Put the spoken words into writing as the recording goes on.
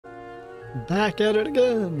Back at it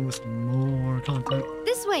again with more content.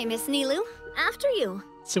 This way, Miss Nilu. After you.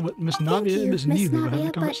 See what Miss Thank Navia you, and Miss Miss Nilu have a Navia,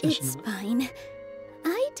 but conversation it's about. fine.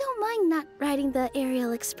 I don't mind not riding the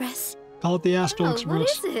aerial express. Call it the Astral Oh,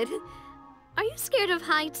 Express. what is it? Are you scared of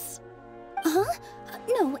heights? Huh?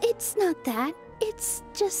 No, it's not that. It's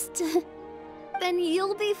just... Then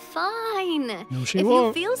you'll be fine. No, she if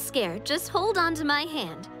won't. you feel scared, just hold on to my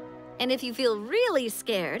hand. And if you feel really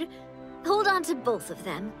scared, hold on to both of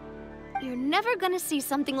them. You're never gonna see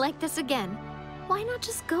something like this again. Why not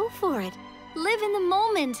just go for it? Live in the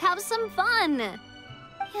moment, have some fun.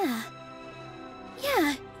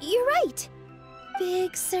 Yeah, you're right.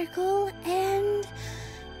 Big circle and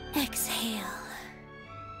exhale.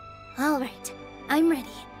 All right, I'm ready.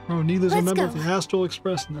 Oh, Nilu's a Let's member of go. the Astral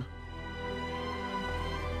Express now.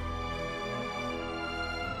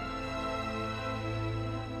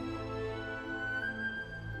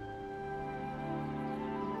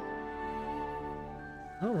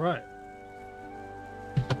 Alright.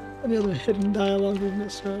 Any other hidden dialogue we've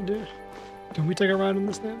missed around here? Can we take a ride on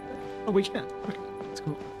this thing? Oh, we can. Okay, that's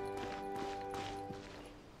cool.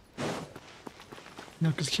 No,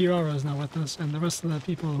 because Kiara is not with us, and the rest of the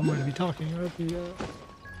people who are going to be talking are the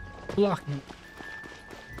blocking.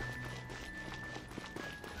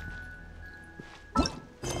 How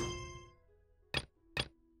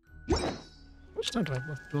much time do I have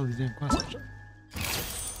left to do all these damn quests?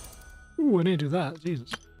 Ooh, I didn't do that.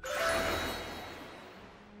 Jesus.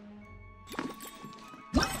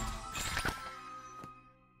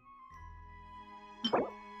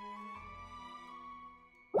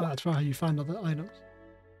 Oh, that's probably how you find other items.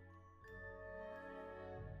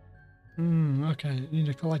 Okay. You need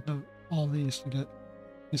to collect all these to get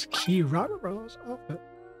this key Robert Bros outfit.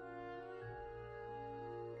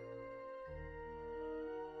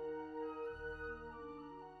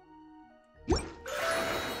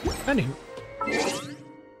 Anywho.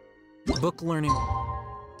 Book learning.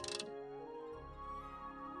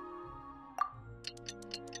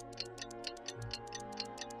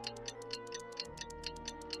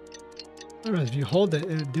 Alright, if you hold it,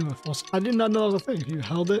 it would do a full... I did not know that was a thing. If you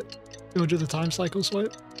held it, it would do the time cycle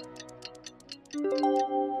swipe.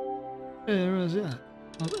 Yeah, there it is, yeah.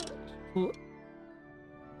 Well,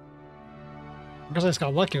 I guess I just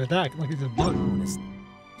got lucky with that. Lucky with the bug. Is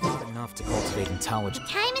not enough to cultivate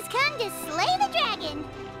intelligence. Time has come to slay the dragon.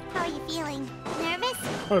 How are you feeling? Nervous?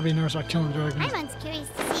 I'd probably be nervous about killing dragons. I'm curious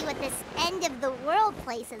to see what this end of the world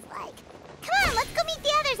place is like. Come on, let's go meet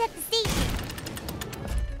the others at the station.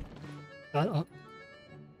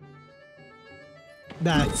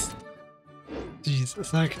 That's...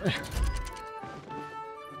 Jesus, okay.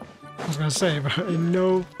 I was gonna say, bro, in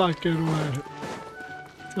no fucking way.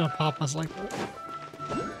 It's gonna pop us like that.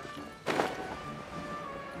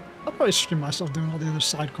 I'll probably stream myself doing all the other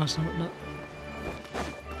side quests and whatnot.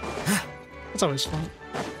 It's always fun.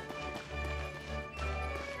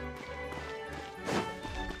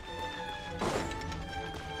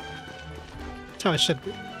 That's how it should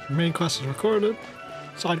be. The main quest is recorded,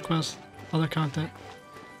 side quest, other content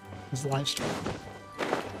is live stream.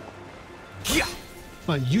 Yeah.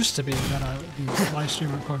 Well, it used to be that I would do live stream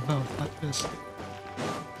and record both, but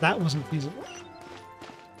that wasn't feasible.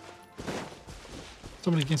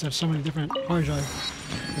 So many games have so many different hard drives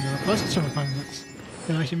and the processor requirements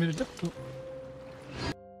that actually made it difficult.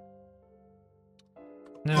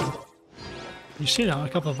 Now, you've seen a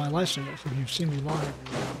couple of my live streams if you've seen me live,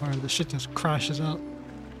 where the shit just crashes out.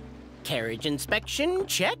 Carriage inspection,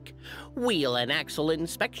 check. Wheel and axle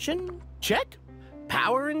inspection, check.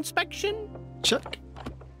 Power inspection, check.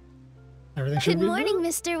 Everything should Good be morning,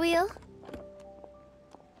 good. Mr. Wheel.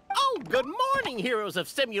 Oh, good morning, heroes of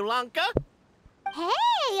Simulanka.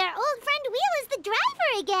 Hey, our old friend Wheel is the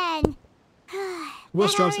driver again.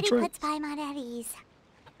 Wheels That drives the already train. puts Paimon at ease.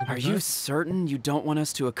 Are you certain you don't want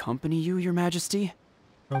us to accompany you, Your Majesty?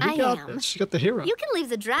 Well, we I got am. this. She got the hero. You can leave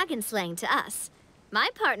the dragon slaying to us. My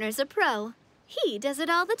partner's a pro. He does it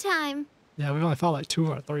all the time. Yeah, we only fought like 2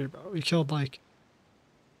 or 3, bro. We killed like...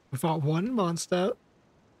 We fought 1 in Mondstadt.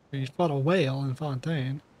 We fought a whale in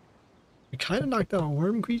Fontaine. We kind of knocked out a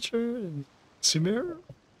worm creature in Sumeru.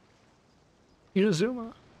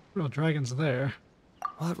 Inazuma. Real dragons there.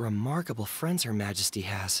 What remarkable friends Her Majesty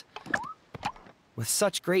has. With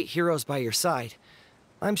such great heroes by your side,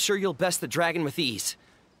 I'm sure you'll best the dragon with ease.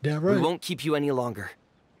 Yeah, right. We won't keep you any longer.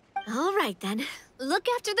 All right, then. Look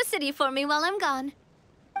after the city for me while I'm gone.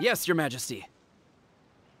 Yes, Your Majesty.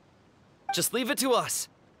 Just leave it to us.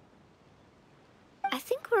 I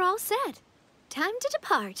think we're all set. Time to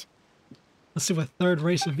depart. Let's see what third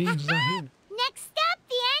race of beings is out here. Next up,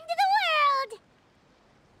 the end of the world.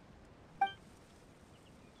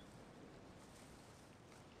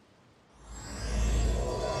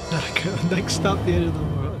 Next stop, the end of the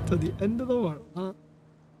world. To the end of the world, huh?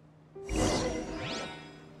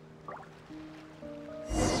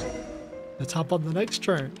 Let's hop on the next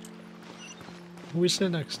train. Who we sit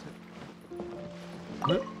next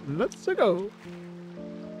to? Let's go.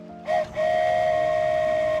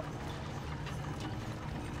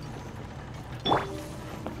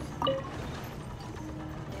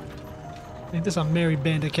 I think there's a merry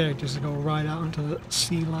band of characters to go right out into the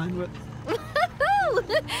sea line with.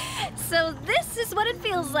 So this is what it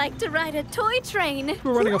feels like to ride a toy train.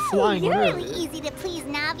 We're running a flying You're one really earlier. easy to please,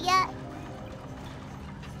 Navia.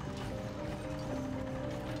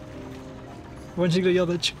 When's you gonna yell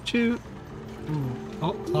the choo-choo? Ooh.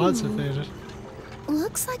 Oh, clouds have faded.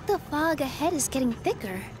 Looks like the fog ahead is getting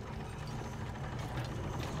thicker.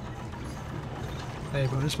 Hey,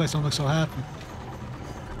 bro, this place don't look so happy.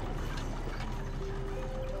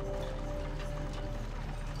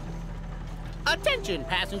 Attention,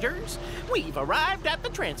 passengers. We've arrived at the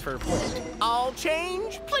transfer point. All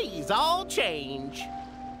change, please, all change.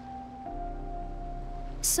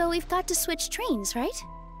 So we've got to switch trains, right?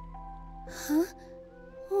 Huh?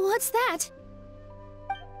 What's that?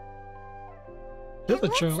 Hit the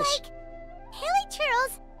Looks churls. like Haley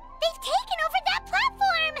Churls. They've taken over that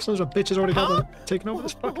platform. Sons of bitches already got them taking over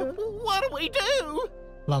this fucker. What do we do?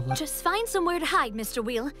 Lovely. Just find somewhere to hide, Mr.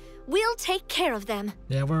 Wheel. We'll take care of them.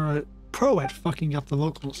 Yeah, we're a pro at fucking up the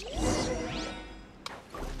locals.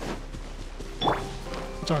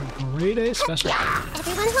 It's our grade A special.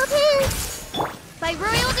 Everyone hold hands. By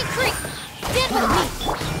royal decree. Stand with me.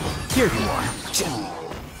 Here you are.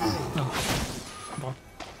 Oh. Come on.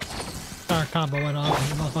 Our combo went off,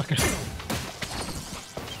 motherfucker.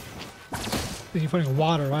 You're putting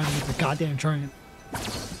water right underneath the goddamn train.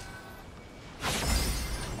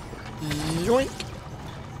 Yoink!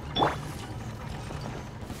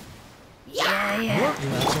 Yeah. You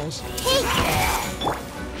assholes. Hey.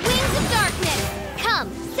 Wings of darkness. Come,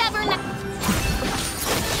 sever now.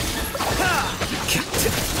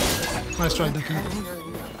 Nice try, Dickie.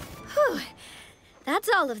 Whew. That's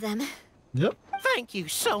all of them. Yep. Thank you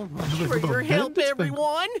so much Look for at the your help, bandits,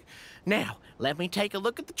 everyone. Now, let me take a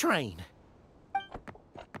look at the train.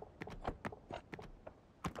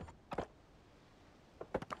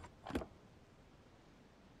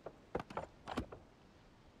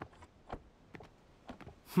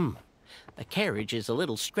 The carriage is a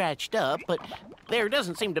little scratched up, but there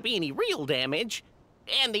doesn't seem to be any real damage.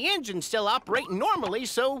 And the engine's still operating normally,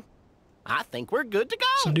 so I think we're good to go.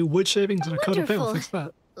 Some new wood shavings and a coat of paint will Wonderful. fix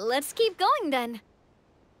that. Let's keep going then.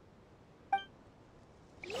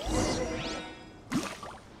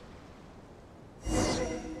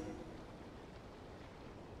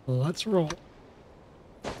 Let's roll.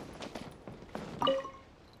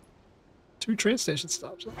 2 train station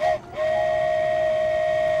stops.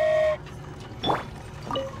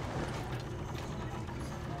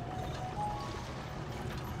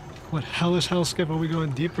 What hellish hellscape are we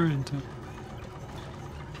going deeper into?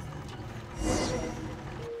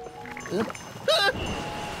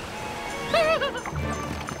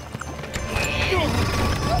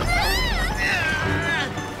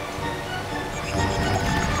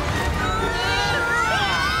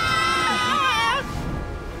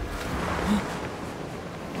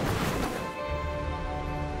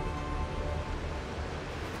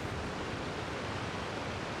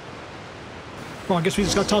 Well, I guess we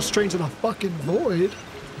just got tossed straight into the fucking void.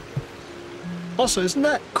 Also, isn't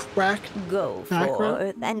that crack? Go Background?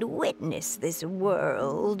 forth and witness this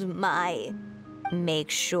world, my... Make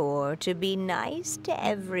sure to be nice to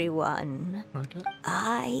everyone. Okay.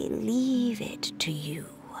 I leave it to you.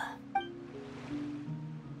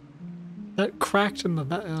 That cracked in the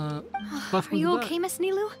back. Are you okay, Miss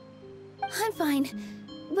Nilu? I'm fine,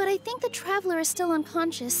 but I think the traveler is still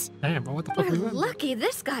unconscious. Damn, bro, what the fuck We're we went? lucky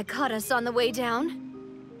this guy caught us on the way down.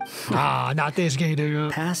 Ah, not this gay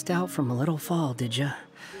dude. Passed out from a little fall, did ya?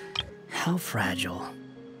 How fragile.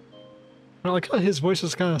 I like how his voice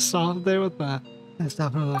was kind of soft there with that. And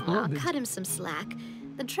stuff. And I was like, Aw, oh, cut him some slack.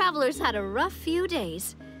 The traveler's had a rough few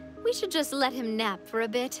days. We should just let him nap for a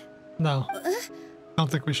bit. no. Don't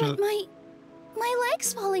think we should. My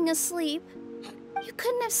leg's falling asleep. You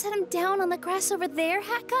couldn't have set him down on the grass over there,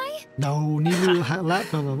 hat guy? No, neither lap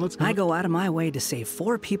pillow. Let's go. I go out of my way to save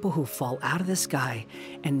 4 people who fall out of the sky,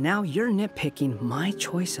 and now you're nitpicking my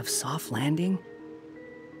choice of soft landing?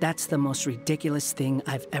 That's the most ridiculous thing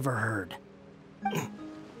I've ever heard.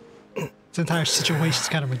 This entire situation's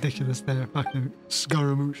kind of ridiculous there. Fucking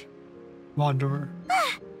Scaramouche. Wanderer.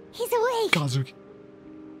 He's awake. Kazuki.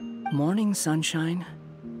 Morning, sunshine.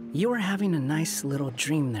 You were having a nice little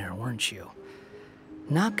dream there, weren't you?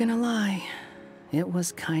 Not gonna lie, It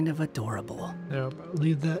was kind of adorable. Yeah, bro.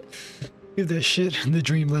 Leave that shit in the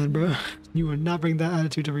dreamland, bro. You would not bring that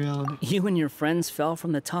attitude to reality. You and your friends fell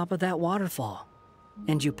from the top of that waterfall,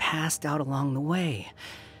 and you passed out along the way.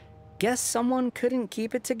 Guess someone couldn't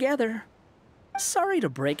keep it together. Sorry to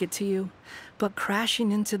break it to you, but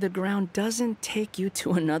crashing into the ground doesn't take you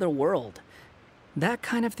to another world. That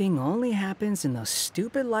kind of thing only happens in those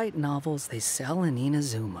stupid light novels they sell in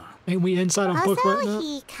Inazuma. Ain't we inside a book right now? Also,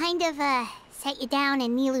 he kind of, set you down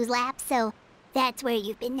in Nilou's lap, so that's where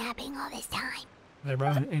you've been napping all this time. Hey, bro,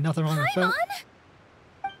 ain't nothing wrong with that.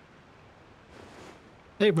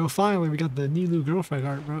 Hey, bro, finally we got the Nilou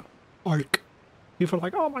girlfriend arc. People are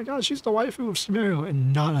like, oh my god, she's the waifu of Sumeru,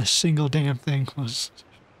 and not a single damn thing was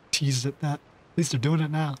teased at that. At least they're doing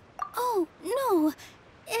it now. Oh, no.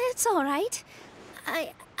 It's all right.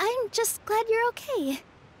 I'm just glad you're okay.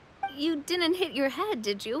 You didn't hit your head,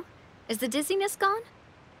 did you? Is the dizziness gone?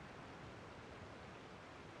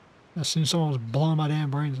 As soon as someone was blowing my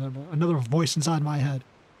damn brains out, another voice inside my head.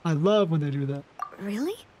 I love when they do that.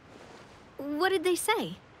 Really? What did they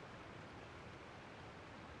say?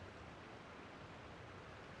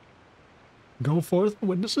 Go forth,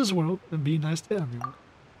 witness this world, and be nice to everyone.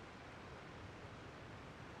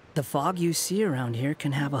 The fog you see around here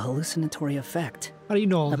can have a hallucinatory effect. How do you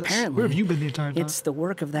know all this? Apparently, Where have you been the entire time? It's the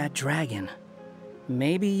work of that dragon.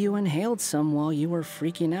 Maybe you inhaled some while you were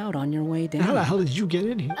freaking out on your way down. How the hell did you get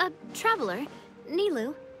in here? Traveler,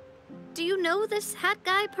 Nilou, do you know this hat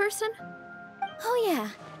guy person? Oh, yeah.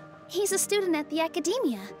 He's a student at the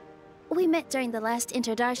academia. We met during the last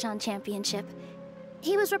Interdarshan Championship.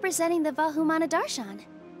 He was representing the Vahumana Darshan.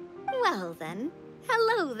 Well then,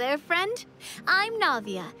 hello there, friend. I'm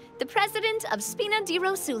Navia, the president of Spina di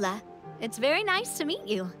Rosula. It's very nice to meet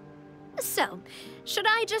you. So, should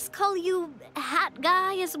I just call you Hat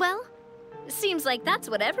Guy as well? Seems like that's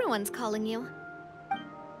what everyone's calling you.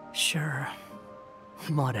 Sure.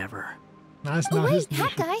 Whatever. Nice, not his Wait,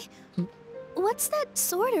 Hat Guy. What's that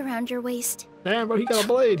sword around your waist? Damn, bro, he got a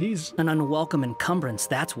blade. He's An unwelcome encumbrance,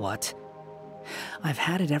 that's what. I've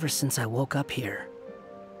had it ever since I woke up here.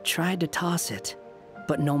 Tried to toss it,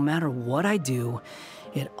 but no matter what I do,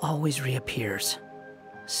 it always reappears.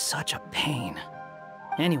 Such a pain.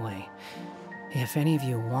 Anyway, if any of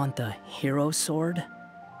you want the hero sword,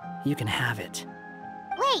 you can have it.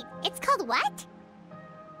 Wait, it's called what?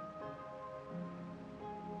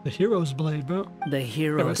 the hero's blade, bro. The Yeah, I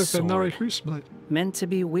hero's took the sword. Naricruz blade. Meant to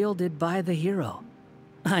be wielded by the hero.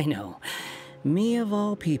 I know. Me of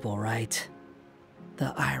all people, right?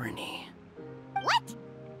 The irony. What?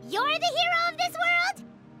 You're the hero of this world?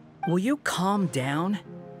 Will you calm down?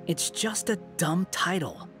 It's just a dumb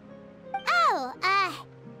title. Oh,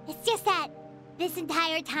 it's just that this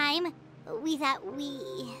entire time, we thought we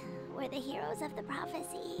were the heroes of the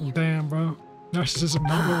prophecy. Damn, bro. Narcissism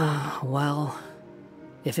not rewarded. Well,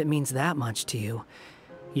 if it means that much to you,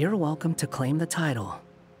 you're welcome to claim the title.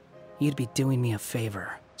 You'd be doing me a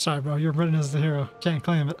favor. Sorry, bro. You're written as the hero. Can't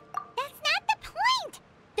claim it. That's not the point!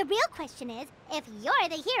 The real question is, if you're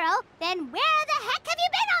the hero, then where the heck have you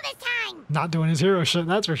been all this time? Not doing his hero shit,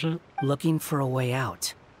 that's for sure. Looking for a way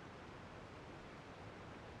out.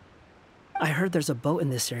 I heard there's a boat in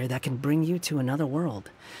this area that can bring you to another world.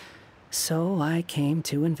 So I came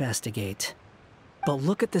to investigate. But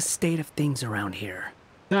look at the state of things around here.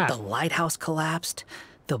 That. The lighthouse collapsed.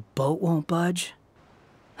 The boat won't budge.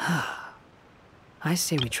 I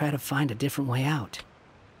say we try to find a different way out.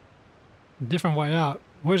 Different way out.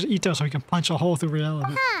 Where's Ito so he can punch a hole through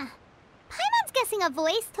reality? Huh. Paimon's guessing a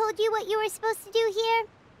voice told you what you were supposed to do here.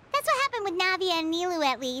 That's what happened with Navia and Nilou,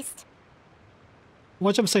 at least.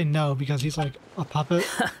 Watch him say no because he's like a puppet.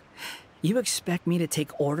 You expect me to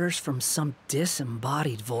take orders from some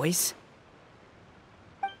disembodied voice?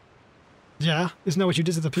 Yeah, isn't that what you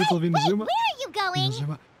did to the people of Wait, Inazuma? where are you going?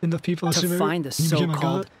 Inazuma. And the people of To Sumeru? find the You became a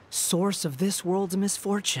so-called god? source of this world's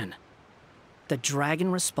misfortune. The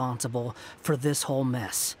dragon responsible for this whole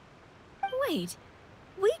mess. Wait,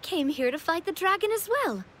 we came here to fight the dragon as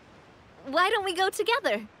well. Why don't we go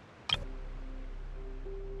together?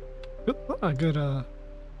 Good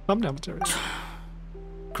thumbnail material.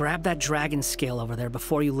 Grab that dragon scale over there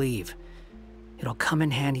before you leave. It'll come in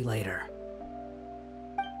handy later.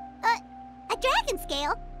 A dragon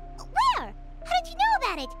scale? Where? How did you know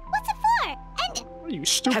about it? What's it for? And Are you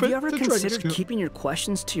stupid? Have you ever The dragon considered scale. keeping your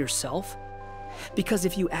questions to yourself? Because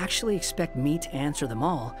if you actually expect me to answer them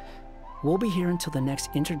all, we'll be here until the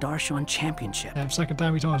next Interdarshan Championship. Damn, second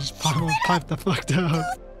time we told us pipe the fuck down.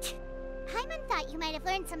 Paimon thought you might have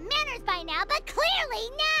learned some manners by now, but clearly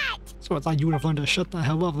not! So I thought you would have learned to shut the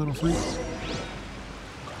hell up, little freak.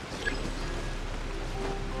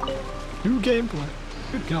 New gameplay.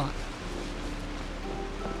 Good God.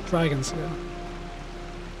 Dragon scale.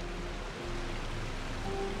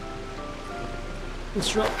 Let's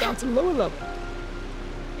drop down to the lower level.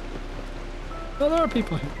 Oh, there are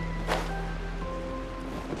people here.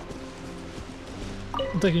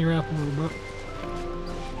 I'm taking your apple a little bit.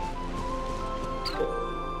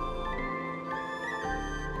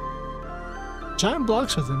 Giant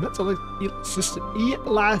blocks with immense elasticity.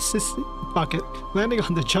 Fuck it. Landing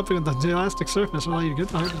on the jumping on the elastic surface will allow you to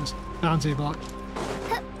get behind this bouncy block.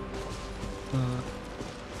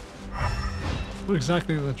 What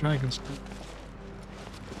exactly are the dragons do?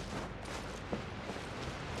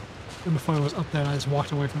 And before I was up there, I just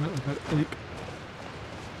walked away from it like an ape.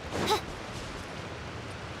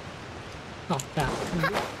 Not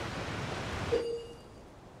that.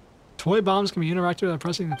 Toy bombs can be interacted by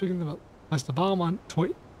pressing and picking them up. Place the bomb on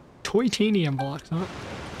titanium blocks, huh?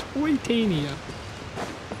 Titanium.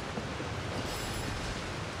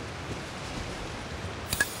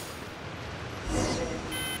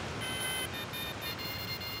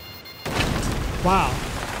 Wow.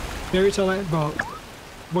 Fairy Tale Land, bro.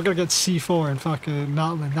 We're gonna get C4 in fucking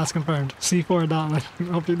Notland. That's confirmed. C4 in Notland.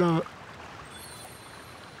 Hope you know it.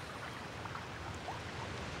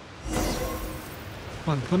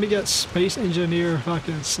 Come on, let me get Space Engineer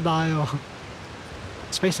fucking style.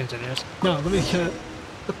 Space Engineers? No, let me get...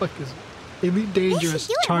 the fuck is Elite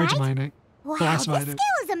Dangerous Charge Mining. Wow, Blast this Mining.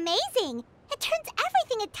 skill is amazing. It turns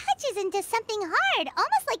everything it touches into something hard,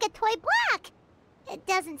 almost like a toy block. It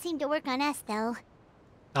doesn't seem to work on us, though.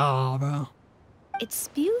 Oh, bro. It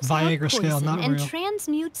spews Viagra out scale, poison not and real.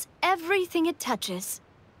 transmutes everything it touches.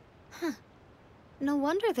 Huh. No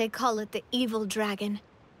wonder they call it the evil dragon.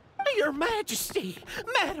 Your Majesty,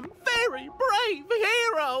 Madam, very brave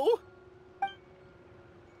hero.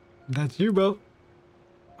 That's you, bro.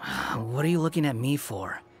 What are you looking at me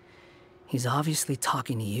for? He's obviously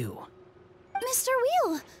talking to you. Mr.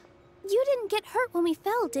 Wheel, you didn't get hurt when we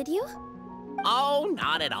fell, did you? Oh,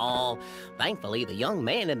 not at all. Thankfully, the young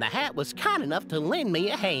man in the hat was kind enough to lend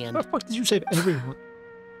me a hand. How the fuck did you save everyone?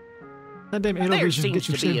 That damn There innovation seems gets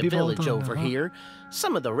you to be saving a people all the village time over now, huh? here.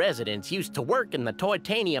 Some of the residents used to work in the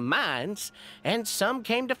titanium mines, and some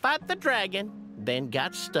came to fight the dragon, then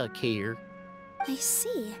got stuck here. I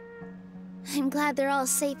see. I'm glad they're all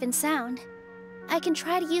safe and sound. I can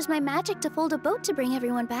try to use my magic to fold a boat to bring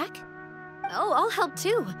everyone back. Oh, I'll help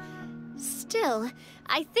too. Still,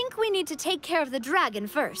 I think we need to take care of the dragon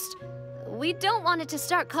first. We don't want it to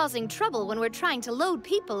start causing trouble when we're trying to load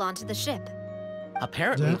people onto the ship.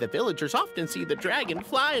 Apparently, Yeah. the villagers often see the dragon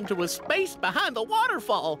fly into a space behind the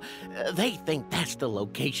waterfall. They think that's the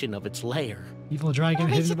location of its lair. Evil dragon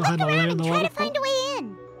We hidden should behind the look lair around in the and try to waterfall. find a way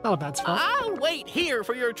in. Not a bad spot. I'll wait here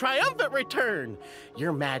for your triumphant return.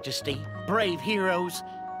 Your Majesty, brave heroes,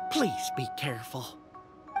 please be careful.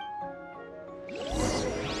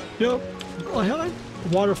 Yep. I like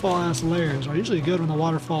waterfall-ass layers are usually good when the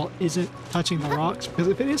waterfall isn't touching the rocks. Because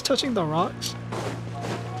if it is touching the rocks,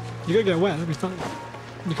 you're gonna get wet every time.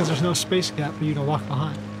 Because there's no space gap for you to walk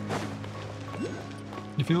behind.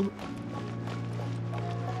 You feel me?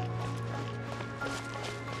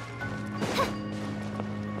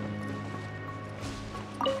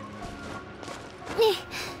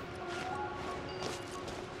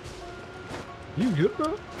 You good,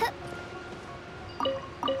 bro?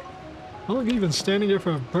 How long have you been standing here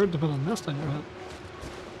for a bird to put a nest on your head?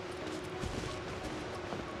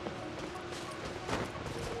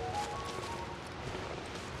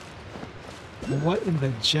 What in the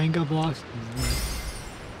Jenga blocks is this?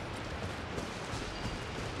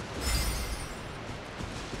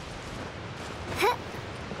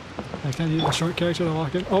 I can't use a short character to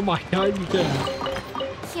walk in. Oh my god, you can.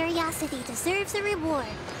 Curiosity deserves a reward.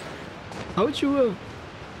 How would you,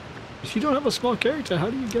 if you don't have a small character, how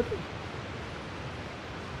do you get it?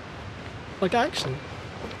 Like, actually.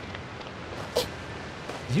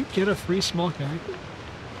 Did you get a free small character?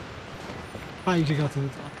 Ah, you can go to the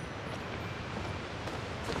top.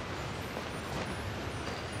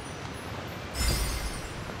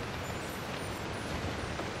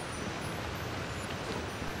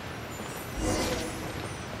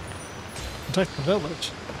 Protect the village.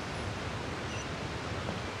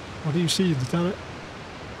 What do you see, Lieutenant?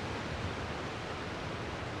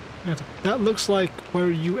 That looks like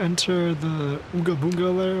where you enter the Oonga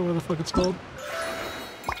Boonga lair, whatever the fuck it's called.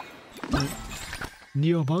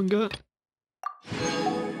 Neobunga?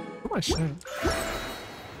 What am I saying?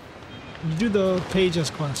 You do the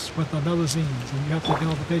pages quest with the Melazines, and you have to get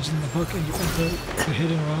all the pages in the book, and you enter the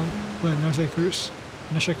hidden realm with Nesha Cruz,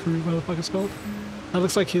 whatever the fuck it's called. That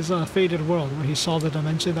looks like his faded world, where he saw the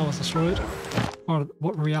dimension that was destroyed. Or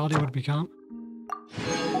what reality would become.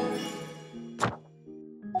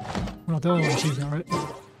 We're not the only one seeing that, right?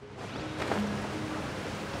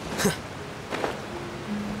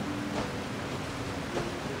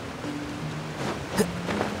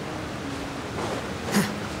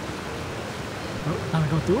 Oh, time to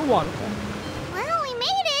go through a waterfall. Well, we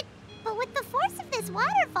made it! But with the force of this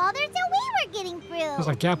waterfall, there's no way we're getting through. There's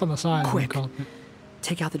a gap on the side. Quick.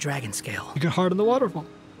 Take out the dragon scale. You get hard in the waterfall.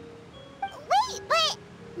 Wait, but...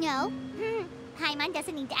 No. Paimon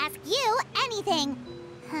doesn't need to ask you anything.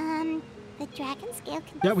 The dragon scale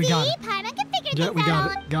can Yeah, we got it. Paimon can figure Yeah, this we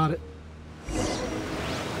got out. it. Got it.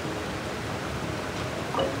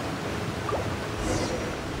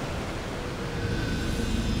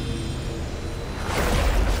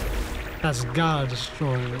 That's gotta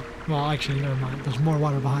destroy it. Well, actually, never mind. There's more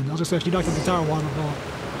water behind it. I was just saying, if you knocked the entire waterfall,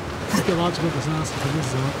 ecological disaster for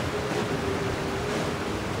this zone.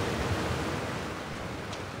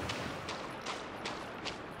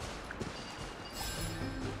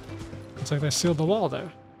 Looks like they sealed the wall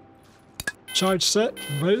there. Charge set,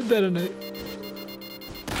 ready to detonate.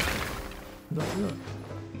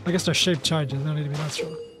 I guess they're shaped charges. They don't need to be that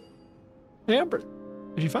strong. Hey, Amber,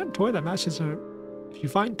 if you find toy matches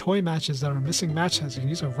that are missing match heads, you can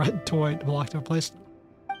use a red toy to block to replace them.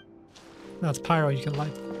 That's pyro you can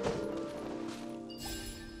light.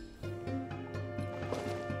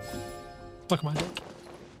 Fuck my dick.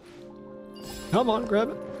 Come on, grab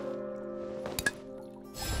it.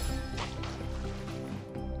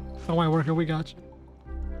 Don't worry, worker, we got you.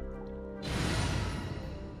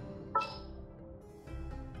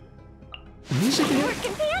 The music here We're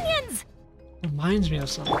companions! reminds me of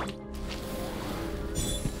something.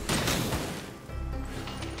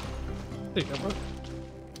 There you go, bro.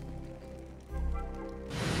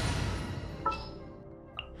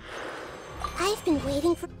 I've been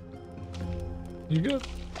waiting for... You good?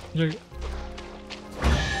 You're good.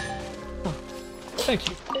 Oh, thank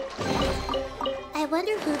you. I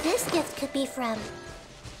wonder who this gift could be from.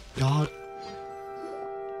 God.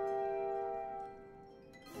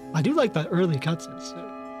 I do like that early cutscenes too.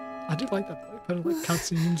 I do like that, like putting like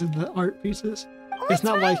cutscenes in the art pieces. It's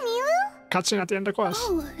not like cutscene at the end of quest.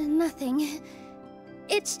 Oh, nothing.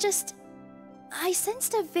 It's just... I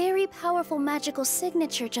sensed a very powerful magical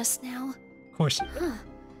signature just now. Of course. Huh.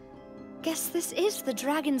 Guess this is the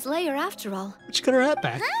dragon's lair after all. Where'd you get her hat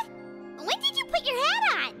back? Huh? When did you put your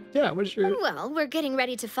hat on? Yeah, what's your... Well, we're getting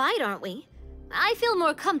ready to fight, aren't we? I feel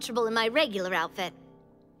more comfortable in my regular outfit.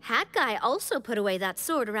 Hat Guy also put away that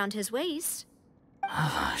sword around his waist.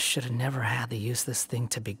 Should have never had to use this thing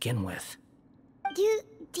to begin with. Do you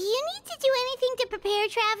need to do anything to prepare,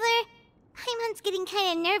 Traveler? Paimon's getting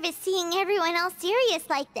kind of nervous seeing everyone else serious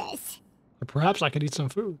like this. Or perhaps I could eat some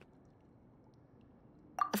food.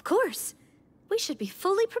 Of course. We should be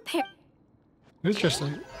fully prepared.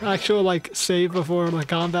 Interesting. Actual, like, save before the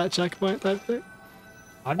combat checkpoint type thing?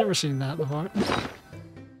 I've never seen that before.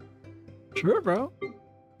 Sure, bro.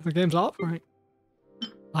 If the game's offering.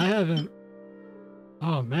 I haven't...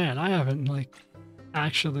 Oh, man, I haven't, like,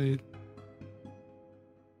 actually...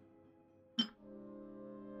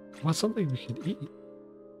 What's something we could eat?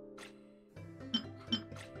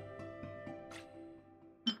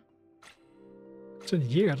 It's been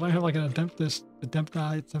years. I don't have, like, an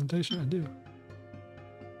attempted temptation. I do.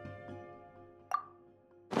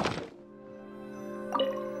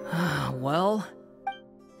 Well...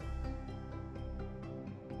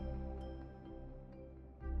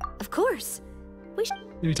 Of course. We should...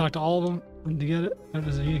 Did you talk to all of them when you get it? Or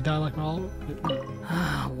does a unique dialogue for all of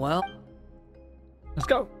them? well... Let's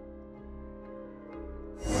go!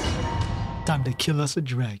 Time to kill us a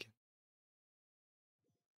dragon.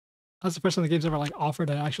 That's the first time the game's ever like offered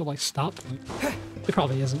an actual like stop point. It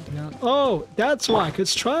probably isn't, to be honest. Oh, that's why,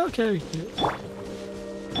 'cause trial character.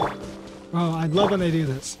 Oh, I love when they do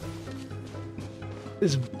this.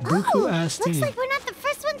 This buku ass team. Looks like we're not the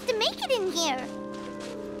first ones to make it in here.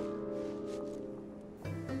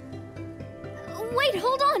 Wait,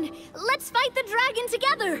 hold on! Let's fight the dragon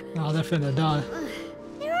together! Oh, they're finna die.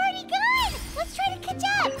 They're already gone. Let's try to catch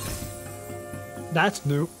up. That's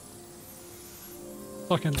new.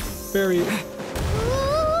 Fucking very. Ooh,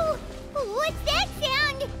 what's that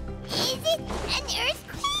sound? Is it an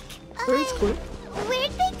earthquake? Earthquake?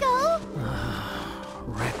 Where'd they go?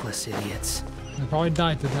 Reckless idiots. They probably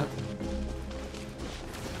died to that.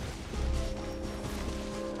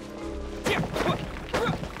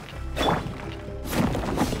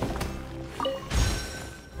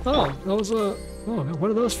 Oh, that was a. Oh, what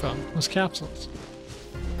are those from? Those capsules.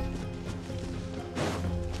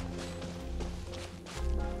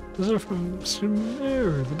 Those are from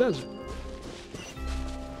Sumer, the desert.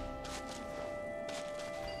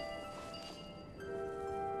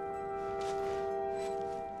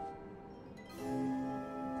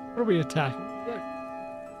 are we attacking?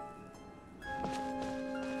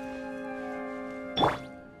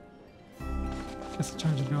 Guess it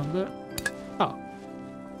turns to go over there. Oh.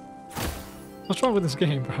 What's wrong with this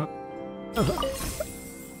game, bro?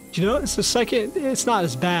 Do you know, it's the second, it's not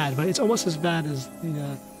as bad, but it's almost as bad as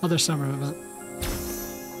the other summer event.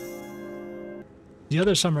 The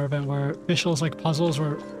other summer event where officials like puzzles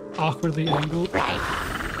were awkwardly angled. Go!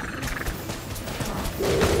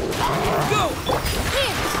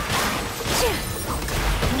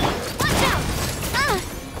 Watch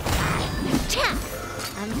out!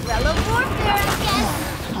 Umbrella warfare, I guess!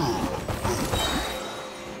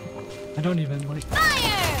 I don't even like...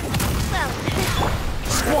 Fire! Well...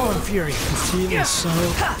 Squall and Fury! This team is so...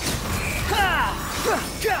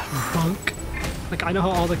 bunk. Like, I know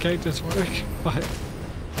how all the characters work, but...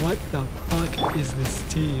 what the fuck is this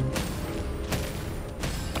team?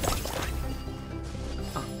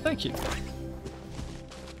 Oh, thank you.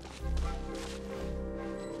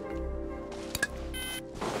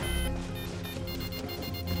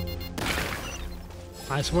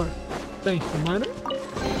 Nice work. Thank you, Miner.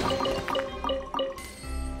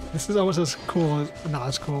 This is almost as cool as, not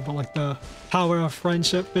as cool, but like the Power of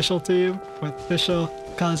Friendship official team with official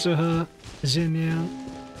Kazuha, Jinyan.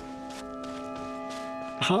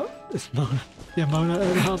 Huh? It's Mona. Yeah, Mona.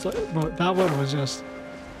 And I was like, bro, that one was just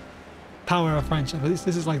Power of Friendship. At least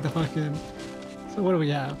this is like the fucking. So what do we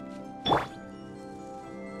have?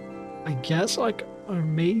 I guess like our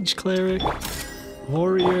mage cleric,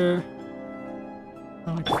 warrior,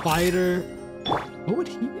 like fighter. What would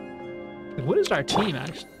he? Like, what is our team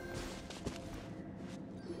actually?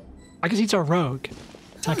 I guess he's our rogue,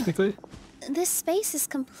 technically. This space is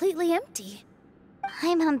completely empty.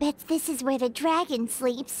 Paimon bets this is where the dragon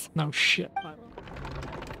sleeps. No shit.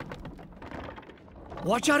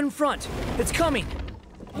 Watch out in front! It's coming!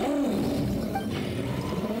 Huh?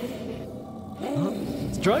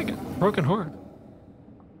 It's a dragon. Broken horn.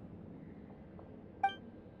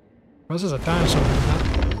 This is a dinosaur.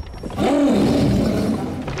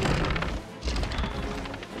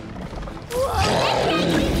 Whoa, that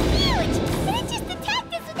dragon's huge! And it just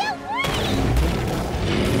attacked us without warning!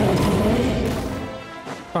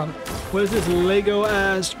 What is this Lego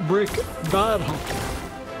ass brick battle?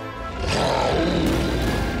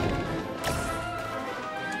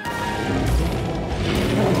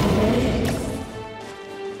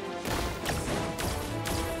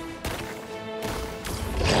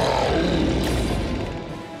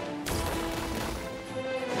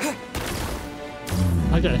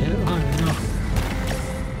 I got hit. I don't know.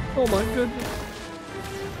 Oh my goodness.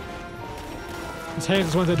 His hands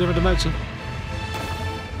just went to a different dimension.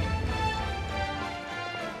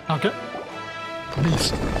 Okay.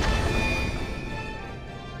 Beast.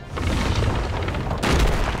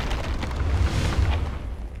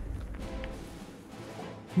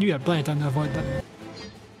 You got blind time to avoid that.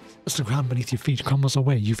 As the ground beneath your feet crumbles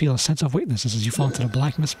away, you feel a sense of weakness as you fall into the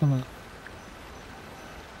blackness below.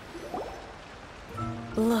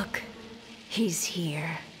 Look, he's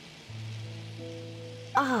here.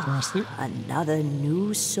 Honestly? Another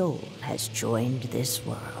new soul has joined this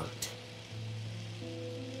world.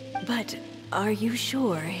 But are you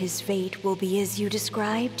sure his fate will be as you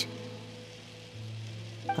described?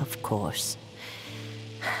 Of course.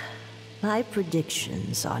 My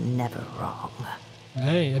predictions are never wrong.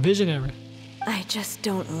 Hey, a visionary. I just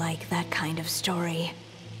don't like that kind of story.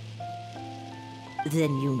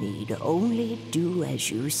 Then you need only do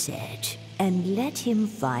as you said, and let him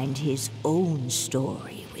find his own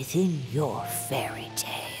story within your fairy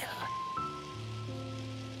tale.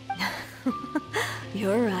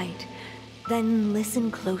 You're right. Then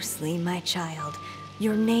listen closely, my child.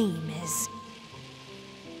 Your name is...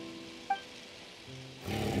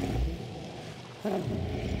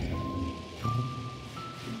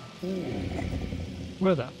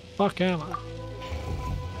 Where the fuck am I?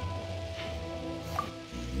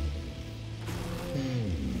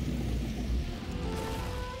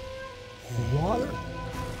 Water?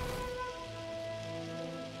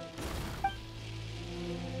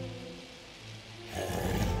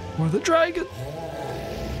 Or the dragon?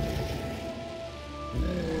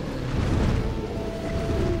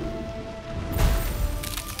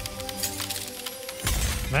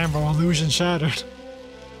 Man, bro, illusion shattered.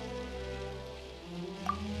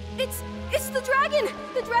 It's the dragon!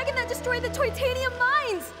 The dragon that destroyed the titanium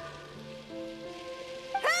mines!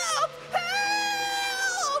 Help!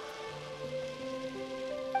 Help!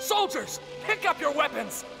 Soldiers, pick up your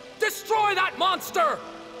weapons! Destroy that monster!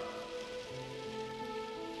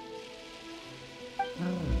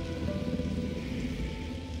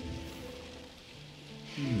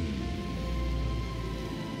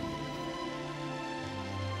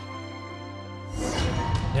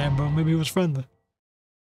 time, bro. Maybe he was friendly.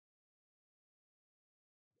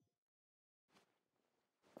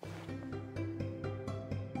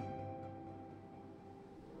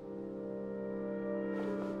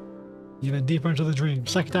 Even deeper into the dream.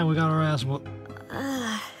 Second time we got our ass whooped.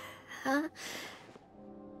 Huh?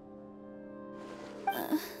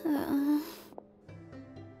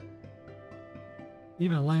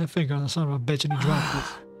 Even laying a finger on the son of a bitch and he dropped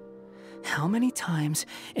this. How many times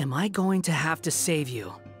am I going to have to save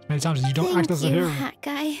you? As many times as you don't act as a hero. Hat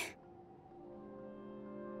guy.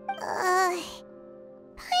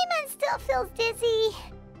 Paimon still feels dizzy.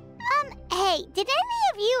 Hey, did any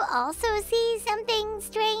of you also see something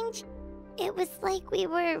strange? It was like we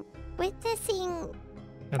were witnessing...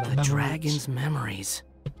 The dragon's memories.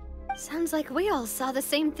 Sounds like we all saw the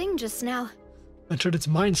same thing just now. Entered its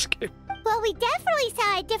mindscape. Well, we definitely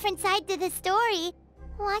saw a different side to the story.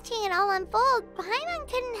 Watching it all unfold, Paimon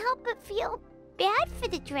couldn't help but feel bad for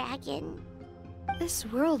the dragon. This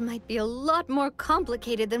world might be a lot more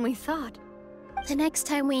complicated than we thought. The next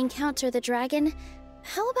time we encounter the dragon,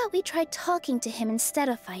 how about we try talking to him instead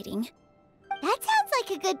of fighting? That sounds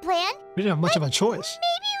like a good plan. We didn't have much of a choice.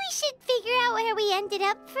 Maybe we should figure out where we ended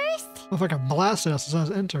up first. Motherfucker blasted us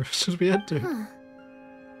as enter. As soon as we enter. Huh.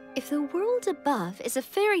 If the world above is a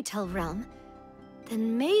fairy tale realm,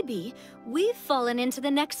 then maybe we've fallen into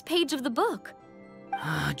the next page of the book.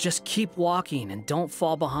 Just keep walking and don't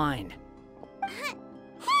fall behind. Hey,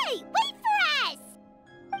 wait for us!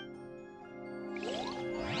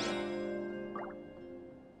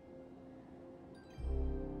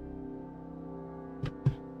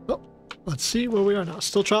 Oh, let's see where we are now.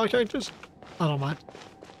 Still trial characters? I don't mind.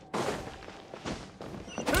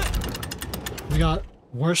 We got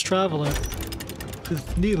Worst Traveler. This is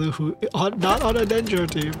Nilu, who not on a Dendro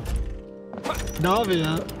team.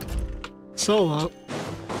 Navia. Solo.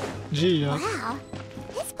 Gia. Wow,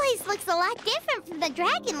 this place looks a lot different from the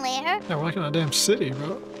dragon lair. Yeah, we're like in a damn city,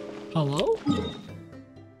 bro. Hello?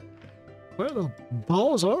 Where the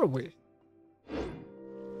balls are we?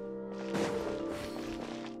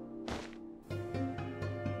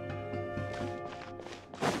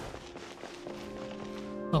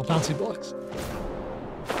 Oh, bouncy blocks.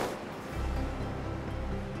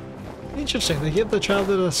 Interesting, they give the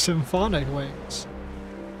traveler the symphonic wings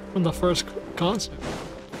from the first concert.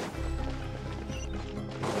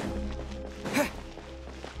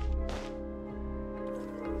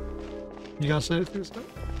 You gotta say anything, stuff?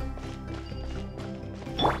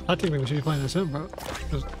 I think we should be playing this in, bro.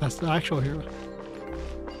 Because that's the actual hero.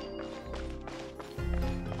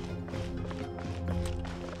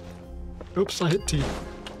 Oops, I hit T.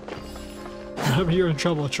 Whenever you're in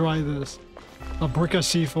trouble, try this. A brick of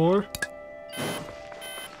C4.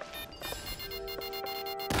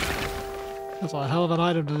 That's a hell of an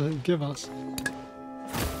item to give us.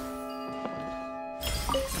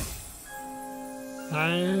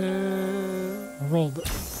 I rolled it.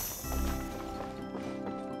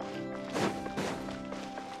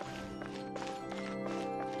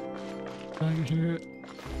 Trying to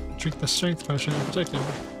drink the strength potion and protect him.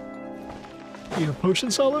 You a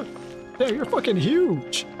potion seller? Damn, you're fucking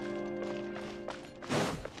huge!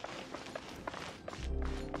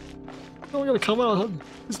 Oh, we're gonna come out.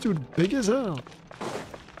 This dude big as hell.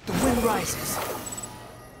 The wind rises.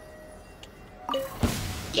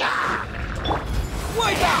 Yeah!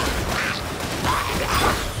 Wake up!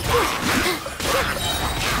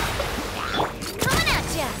 Coming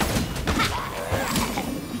at ya!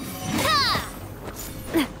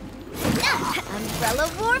 Umbrella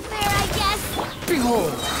warfare, I guess.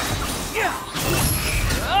 Behold!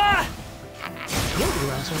 What are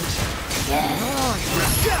you assholes?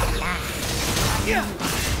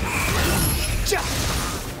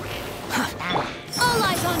 All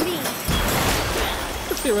eyes on me!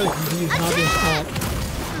 Let's get ready to use Navia's ult.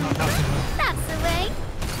 That's the way.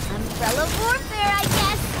 Umbrella warfare, I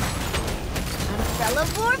guess. Umbrella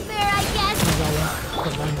warfare, I guess.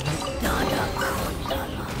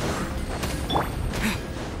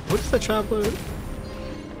 What does the traveler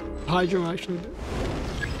Hydro actually do?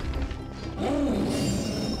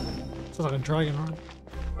 Sounds like a dragon run.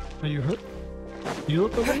 Are you hurt? You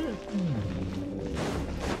look over here.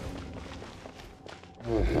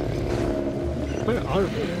 Where are we?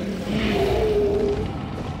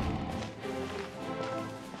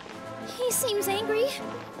 He seems angry.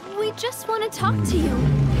 We just want to talk to you.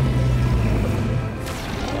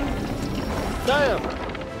 Damn!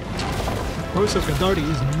 Joseph Godardi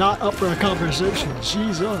is not up for a conversation.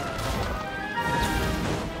 Jesus.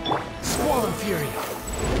 Swallow Fury.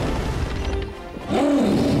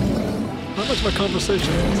 How much of a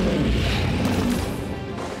conversation is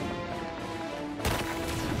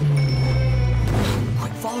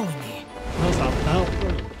following me. How's that belt?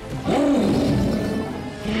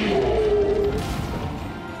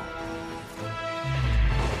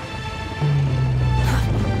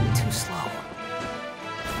 Too slow.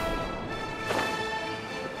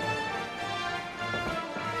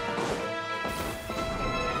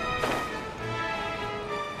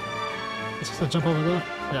 Is this a jump over there?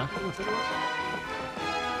 Yeah.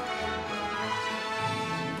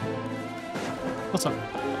 What's up?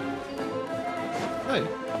 Hey.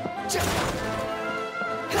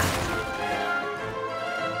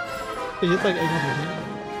 He hit like 800.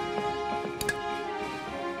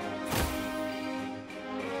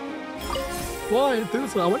 Why?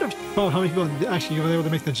 I wonder if how many people actually were able to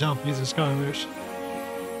make the jump using Scarlouche.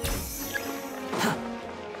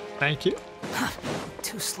 Thank you.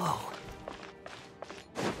 Too slow.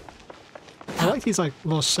 I like these like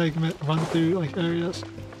little segment run through like areas.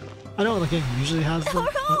 I know the game usually has them. Oh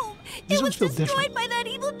no! These It ones was feel destroyed different. by that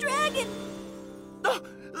evil dragon!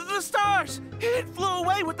 The stars! It flew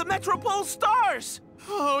away with the Metropole stars!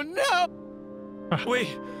 Oh no! We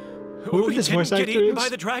Who this didn't voice get actor eaten is? by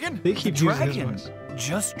the dragon? They keep The using his dragon voice.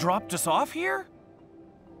 just dropped us off here?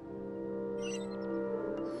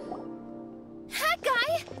 Hi,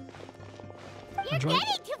 guy! You're Android?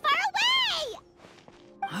 getting too far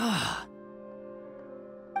away!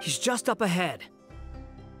 He's just up ahead.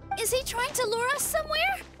 Is he trying to lure us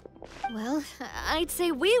somewhere? Well, I'd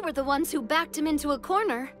say we were the ones who backed him into a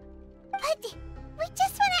corner. But we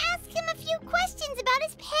just want to ask him a few questions about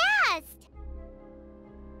his past.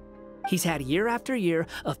 He's had year after year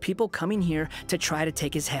of people coming here to try to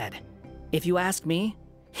take his head. If you ask me,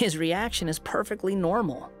 his reaction is perfectly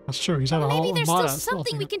normal. That's true. He's had a whole Maybe there's still lot of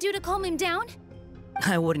something we can do to calm him down?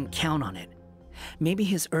 I wouldn't count on it. Maybe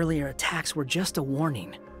his earlier attacks were just a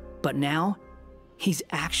warning, but now he's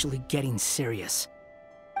actually getting serious.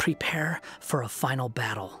 Prepare for a final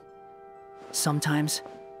battle. Sometimes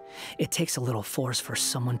it takes a little force for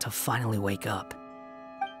someone to finally wake up.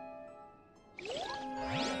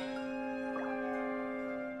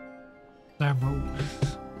 Damn,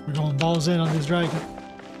 we're going balls in on this dragon.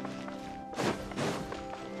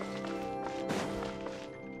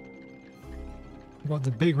 We got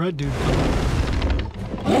the big red dude coming.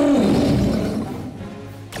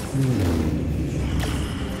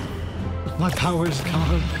 My power's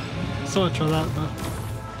gone. So much for that, though.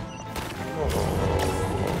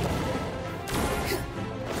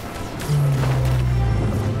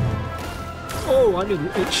 Oh, I nearly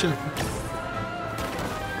ate shit.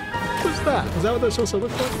 What's that? Is that what they're supposed to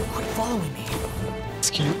look like? Quit following me. It's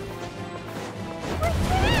cute.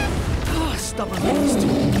 Oh, stubborn beast.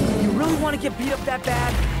 You really want to get beat up that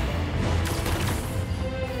bad?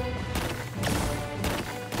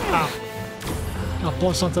 Ah. I'll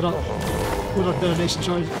blow something up. Put up detonation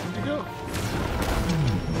charge. Good to go.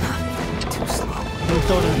 Too slow. Don't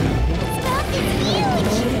throw that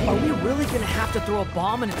in. Are we really gonna have to throw a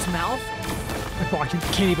bomb in its mouth? Oh, I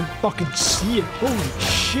can't even fucking see it. Holy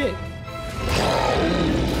shit.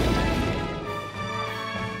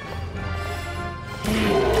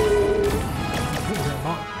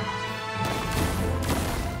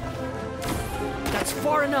 That's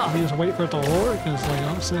far enough. We just wait for it to roar because, like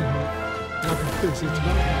I'm saying, I can see it's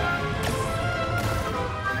about.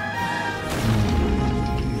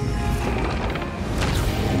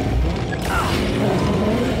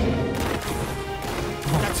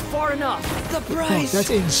 That's far enough. The price. That's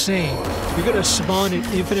insane. You're gonna spawn an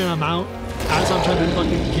infinite amount as I'm trying to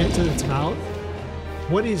fucking get to its mouth?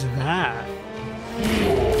 What is that?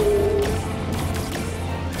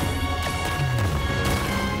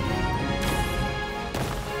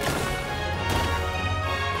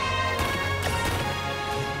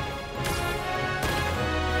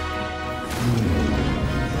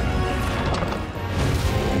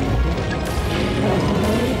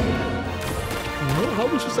 How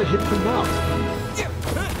are we supposed to hit the mouth?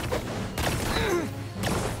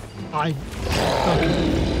 Okay.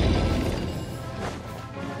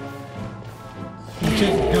 You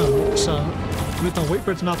can't go, so we have to wait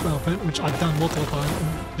for its mouth to open, which I've done multiple times.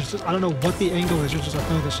 It's just, I don't know what the angle is, you're just like,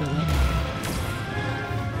 throw this shit in.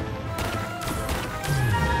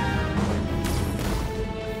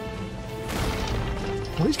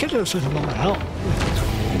 Well, these characters have such a lot of health.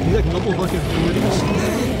 These like level fucking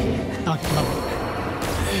 40s. Not level.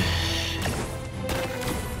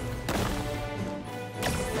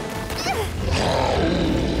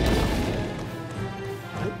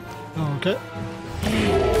 Okay.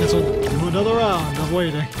 Guess we'll do another round of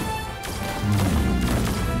waiting.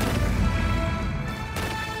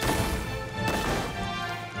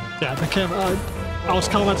 Yeah, the camera. I was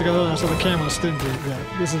commenting earlier, so the camera stingy. Yeah,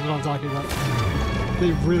 this is what I'm talking about.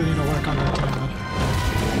 they really need to work on their team.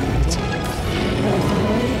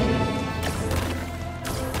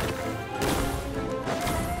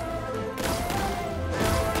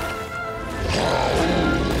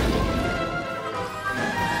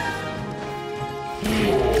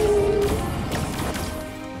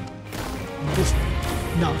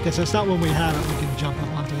 No, because it's not when we have it we can jump up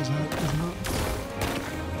onto his head, isn't it?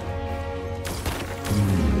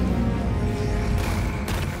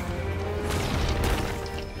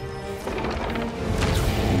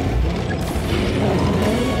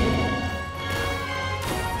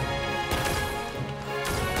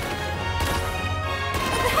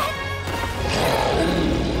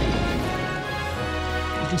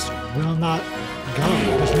 He just will not go.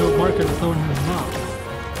 There's no marker to throw in his mouth.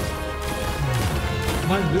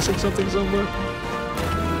 Am I missing something somewhere?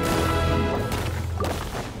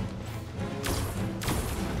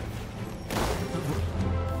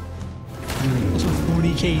 Also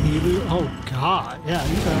 40k Nilu? Oh god, yeah,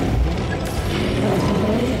 you got it.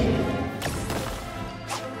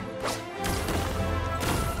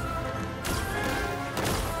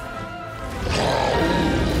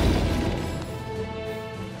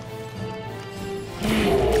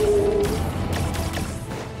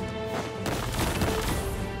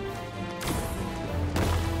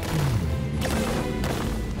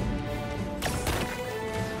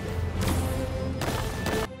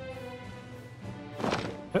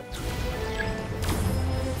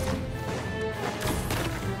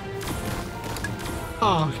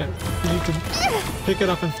 Oh, okay. You can pick it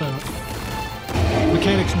up and throw it.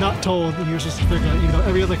 Mechanic's not told, and you're supposed to figure out, even though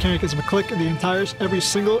every other mechanic is a click in the entire, every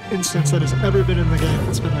single instance that has ever been in the game,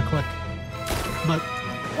 it's been a click. But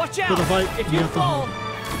Watch out! for the fight, If you you have to fall,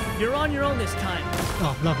 hold. you're on your own this time.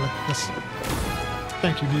 Oh, lovely. Yes.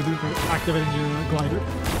 Thank you, Nilu, for activating your glider.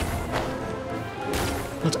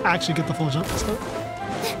 Let's actually get the full jump this time.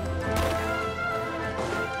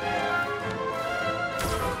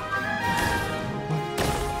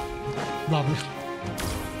 Lovely.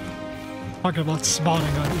 Talking about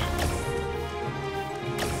spawning on you.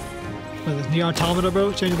 What is this, Neo Automata,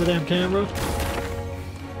 bro? Changing the damn camera?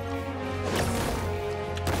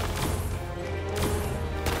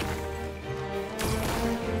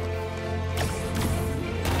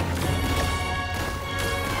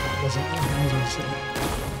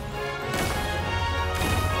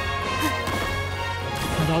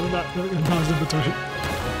 Other than that, no, it's in between.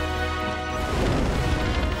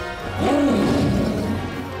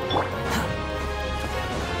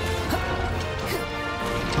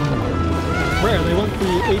 Rare, they want the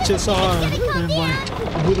HSR and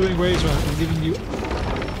like Withering Razor and giving you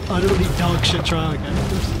utterly dog shit trial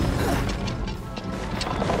characters.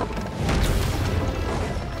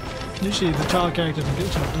 Usually the trial characters can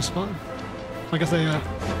get jumped just fine. I guess they learn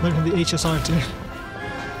from the HSR too.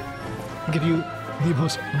 Give you the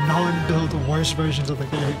most non-build worst versions of the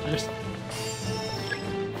characters.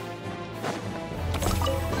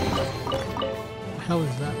 What the hell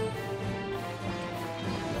is that?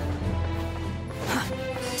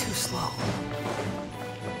 Too slow.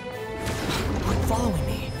 Quit following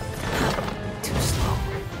me. Too slow.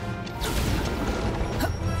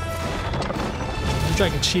 You try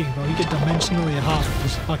to cheat, bro. You get dimensionally hot and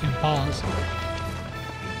just fucking pause.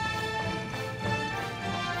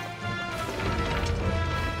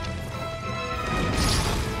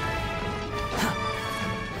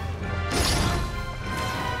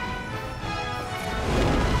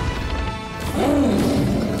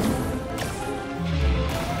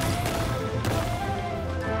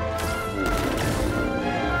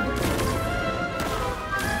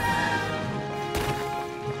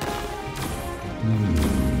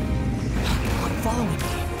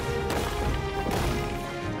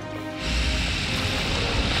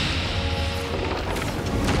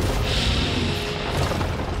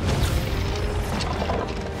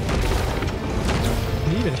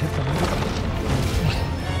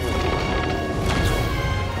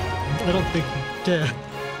 I don't think dead.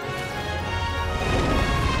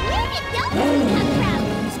 Where did those come from?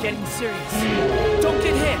 It's getting serious. Don't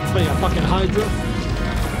get hit! But yeah, fucking Hydra.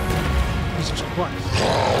 Jesus Christ.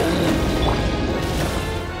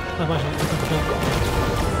 I'm actually looking for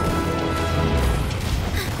that.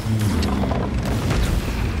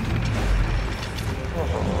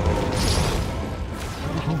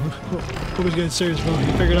 Who's getting serious, bro?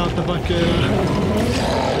 You figured out the fucking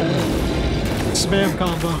spam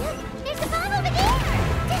combo. There's a bomb over there!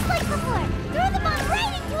 Just like before! Throw the bomb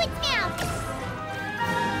right into its mouth!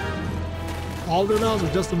 All their mouths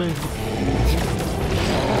are just amazing.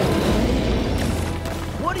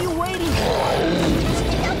 What are you waiting for?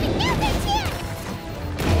 Now's their chance!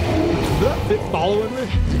 Blah. following me?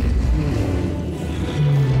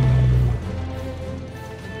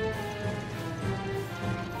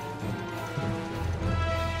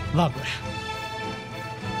 Lovely.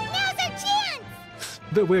 Now's our chance!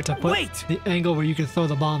 Bit weird to put Wait! the angle where you can throw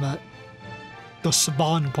the bomb at the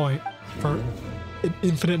spawn point for an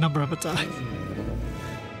infinite number of attacks.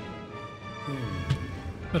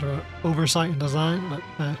 Bit of an oversight in design,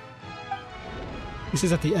 but this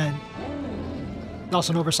is at the end.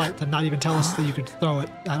 Also an oversight to not even tell us that you could throw it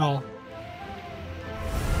at all.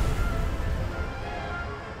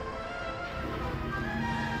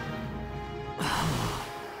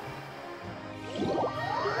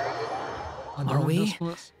 Are we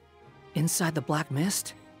inside the black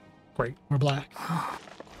mist? Great, we're black.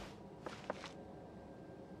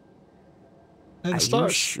 And Are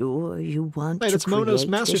stars. you sure you want Hey, to that's Mono's create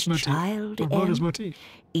master's this motif. child, Or Mono's M? motif.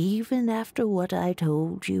 Even after what I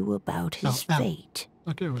told you about his M. fate?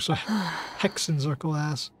 Okay, so 𝐿𝐻𝐿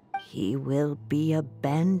ass. He will be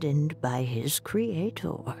abandoned by his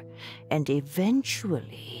creator, and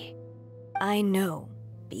eventually... I know,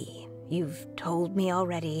 B. You've told me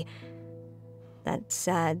already. That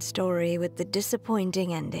sad story with the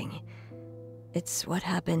disappointing ending. It's what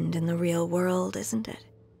happened in the real world, isn't it?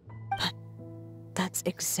 But that's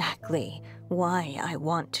exactly why I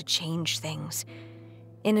want to change things.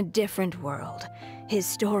 In a different world, his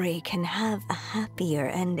story can have a happier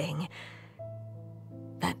ending.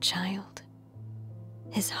 That child,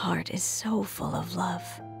 his heart is so full of love.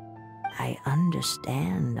 I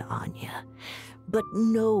understand, Anya. But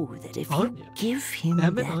know that if Anya? you give him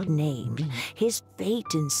that name, his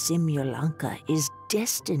fate in Simulanka is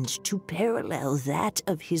destined to parallel that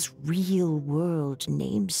of his real-world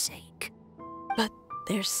namesake. But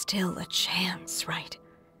there's still a chance, right?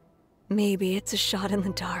 Maybe it's a shot in the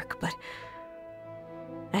dark, but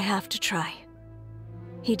I have to try.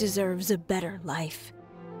 He deserves a better life.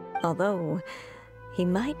 Although, he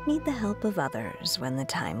might need the help of others when the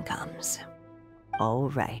time comes. All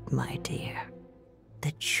right, my dear.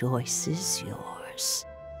 The choice is yours.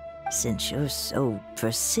 Since you're so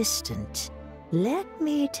persistent, let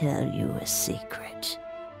me tell you a secret.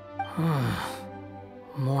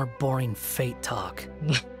 More boring fate talk.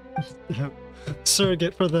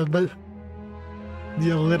 Surrogate for the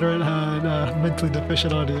illiterate and mentally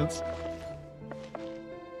deficient audience.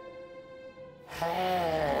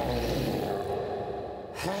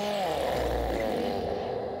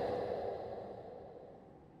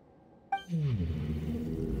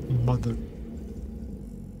 Mother.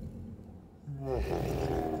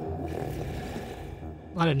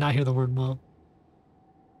 I did not hear the word mom.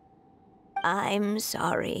 I'm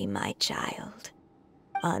sorry, my child.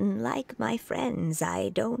 Unlike my friends, I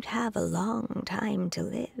don't have a long time to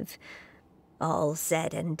live. All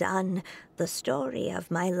said and done, the story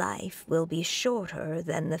of my life will be shorter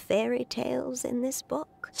than the fairy tales in this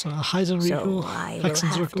book. So I will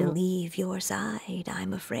have to leave your side,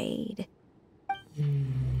 I'm afraid.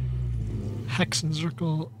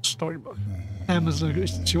 𝐿𝐻𝐿 storybook.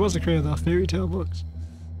 She was the creator of the fairy tale books.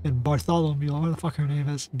 And Bartholomew, whatever the fuck her name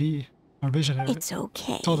is, B, our visionary. It's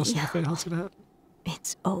okay. Told us how it's gonna happen.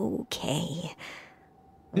 It's okay.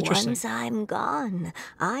 Interesting. Once I'm gone,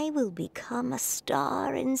 I will become a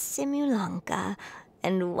star in Simulanka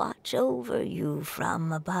and watch over you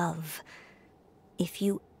from above. If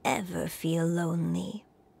you ever feel lonely,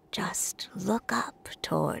 just look up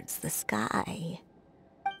towards the sky.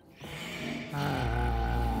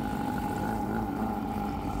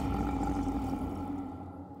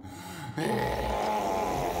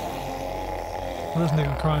 What is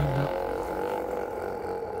nigga crying about?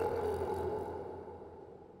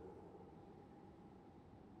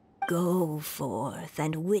 Go forth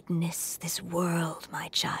and witness this world, my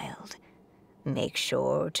child. Make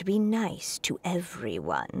sure to be nice to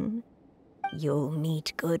everyone. You'll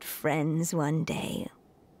meet good friends one day.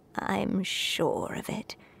 I'm sure of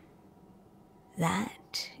it.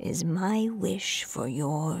 That is my wish for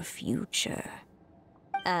your future.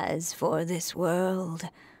 As for this world,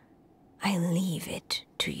 I leave it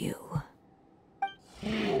to you.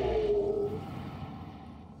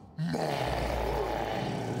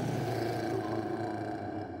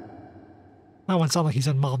 That one sounded like he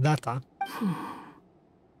said mom that time.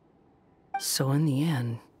 So in the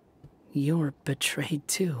end, you were betrayed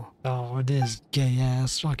too. Oh, it is gay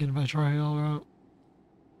ass fucking betrayal, bro.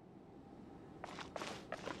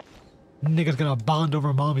 Nigga's gonna bond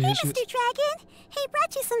over mommy Hey, issues. Mr. Dragon, he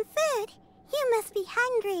brought you some food. You must be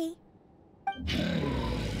hungry.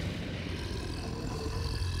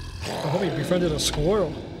 I hope he befriended a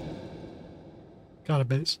squirrel. Kinda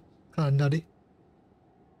base. Kinda nutty.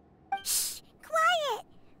 Shh, quiet.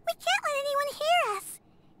 We can't let anyone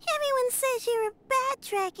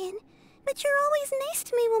dragon, but you're always nice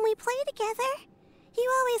to me when we play together.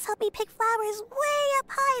 You always help me pick flowers way up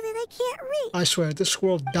high that I can't reach. I swear, if this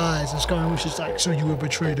squirrel dies, this guy was just like, so you were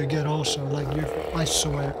betrayed again also. Like, I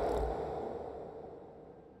swear.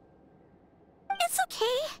 It's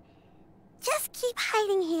okay. Just keep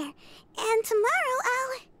hiding here, and tomorrow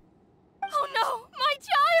I'll... Oh no, my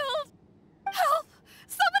child! Help!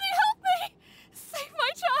 Somebody help me! Save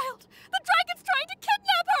my child! The dragon's trying to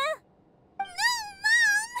kidnap her! No,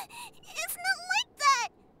 Mom! It's not like that!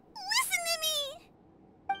 Listen to me!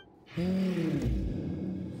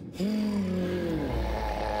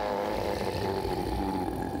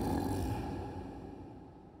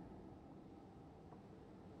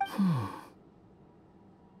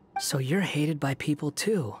 So you're hated by people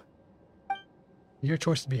too. Your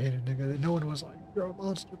choice to be hated, nigga. No one was like, you're a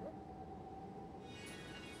monster, bro.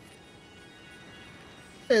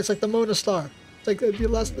 Hey, it's like the Mona Star. It's like the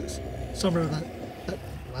last summer of that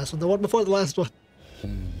last one, the one before the last one.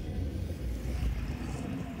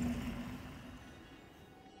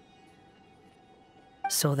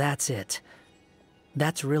 So that's it.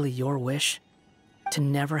 That's really your wish? To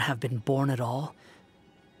never have been born at all?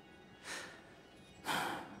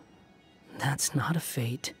 That's not a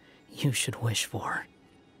fate you should wish for.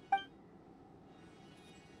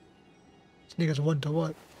 This nigga's one to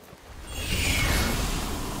what?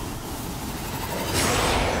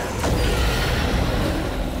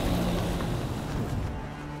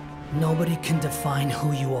 Nobody can define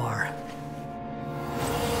who you are.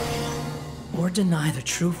 Or deny the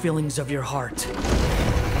true feelings of your heart.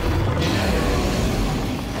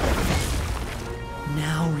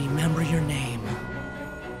 Now remember your name.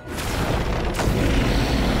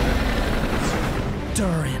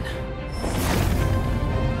 Durin.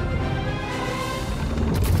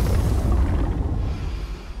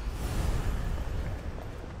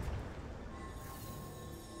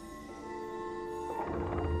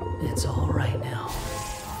 It's all right now.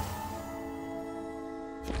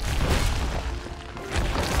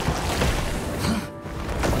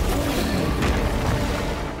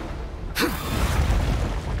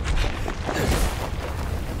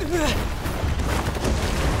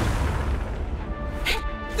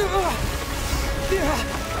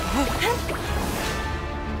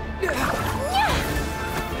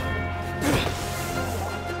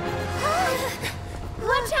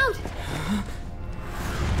 Watch out!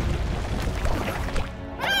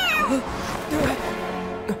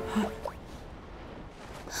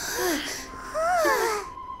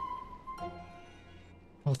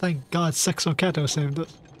 Well, thank God CYCLICAL saved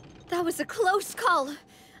us. That was a close call.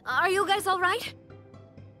 Are you guys all right?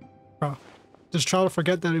 Bro, just try to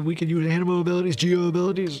forget that we can use animal abilities, geo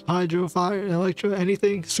abilities, hydro, fire, electro,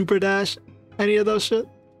 anything, super dash, any of those shit.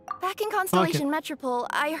 Back in Constellation Metropole,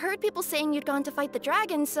 I heard people saying you'd gone to fight the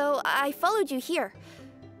dragon, so I followed you here.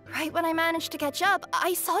 Right when I managed to catch up,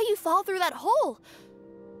 I saw you fall through that hole.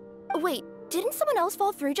 Wait, didn't someone else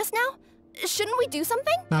fall through just now? Shouldn't we do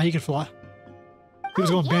something? Nah, he can fly. He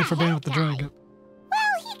was going band for band with the dragon.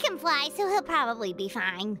 Well, he can fly, so he'll probably be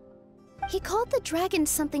fine. He called the dragon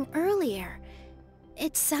something earlier.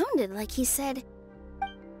 It sounded like he said...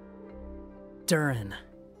 Durin.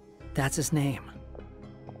 That's his name.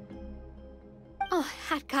 Oh,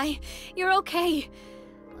 Hat Guy, you're okay.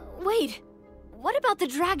 Wait, what about the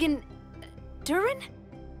dragon... Durin?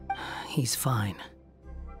 He's fine.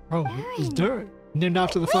 Bro, he's Durin. Named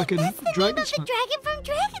after the fucking dragon. That's the name of the dragon from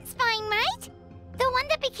Dragonspine, right? The one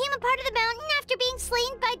that became a part of the mountain after being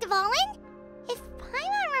slain by Dvalin? If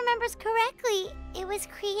Paimon remembers correctly, it was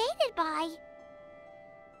created by...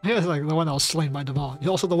 He was like the one that was slain by Dvalin. He's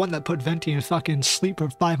also the one that put Venti in fucking sleep for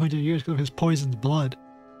 500 years because of his poisoned blood.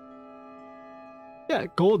 Yeah,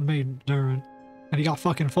 Gold made Durin, and he got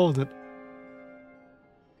fucking folded.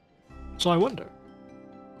 So I wonder.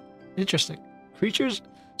 Interesting. Creatures,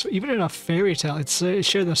 so even in a fairy tale, it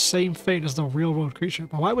share the same fate as the real world creature.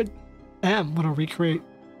 But why would M want to recreate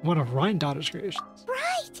one of Rhindaughter's creations?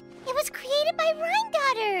 Right! It was created by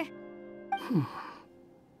Rhindaughter!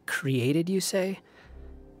 Created, you say?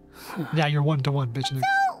 Yeah, you're one-to-one, bitch. So,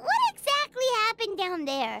 what exactly happened down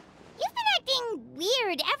there? You've been acting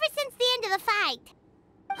weird ever since the end of the fight.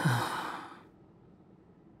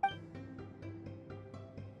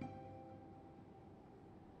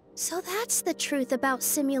 So that's the truth about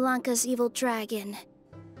Simulanka's evil dragon.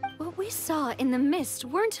 What we saw in the mist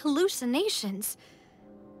weren't hallucinations,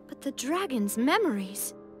 but the dragon's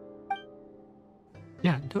memories.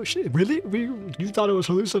 Yeah, no shit. Really? You thought it was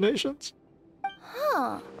hallucinations?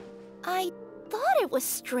 Huh. I thought it was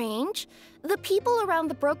strange. The people around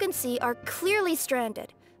the Broken Sea are clearly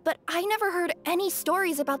stranded. but I never heard any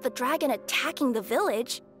stories about the dragon attacking the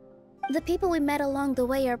village. The people we met along the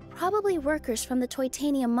way are probably workers from the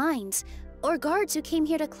Toitanium mines, or guards who came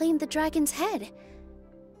here to claim the dragon's head.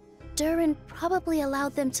 Durin probably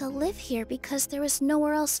allowed them to live here because there was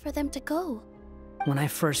nowhere else for them to go. When I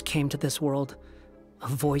first came to this world, a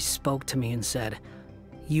voice spoke to me and said,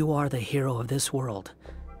 "You are the hero of this world.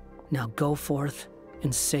 Now go forth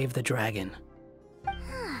and save the dragon."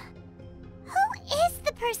 Who is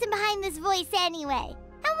the person behind this voice anyway?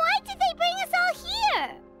 And why did they bring us all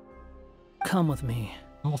here? Come with me.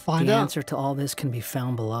 We'll find The out. answer to all this can be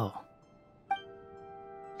found below.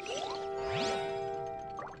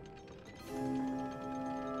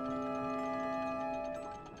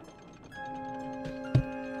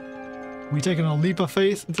 We taking a leap of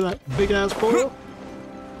faith into that big ass portal?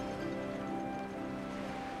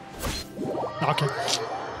 Okay.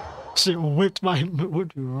 Shit whipped me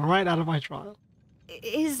right out of my trial.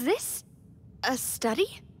 Is this a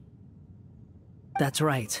study? That's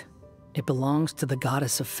right. It belongs to the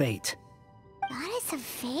goddess of fate. Goddess of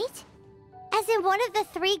Fate? As in one of the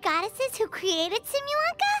 3 goddesses who created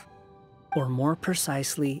Simulanka? Or more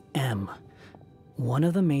precisely, M. One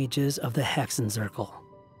of the mages of the Hexenzirkel.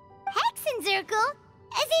 Hexenzirkel?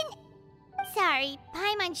 As in... Sorry,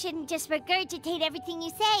 Paimon shouldn't just regurgitate everything you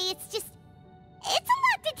say. It's just... It's a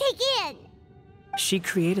lot to take in. She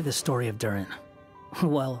created the story of Durin.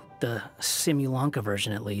 Well, the Simulanka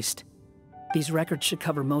version at least. These records should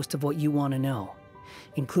cover most of what you want to know,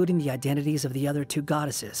 including the identities of the other 2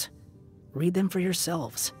 goddesses. Read them for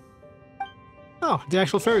yourselves. Oh, the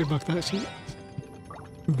actual fairy book that she...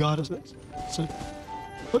 Who goddesses. So,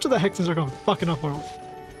 which of the hexes are going fucking up world?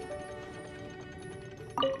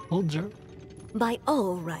 Old jerk. By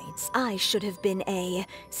all rights, I should have been A,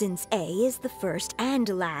 since A is the first and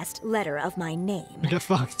last letter of my name. Get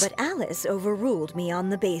fucked. But Alice overruled me on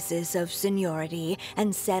the basis of seniority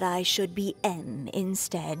and said I should be M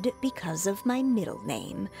instead because of my middle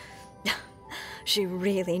name. She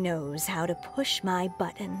really knows how to push my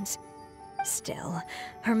buttons. Still,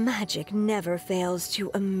 her magic never fails to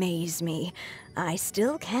amaze me. I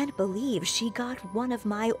still can't believe she got one of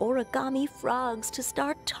my origami frogs to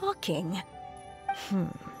start talking.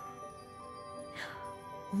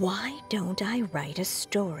 Why don't I write a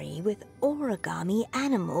story with origami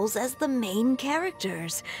animals as the main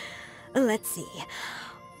characters? Let's see.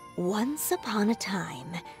 Once upon a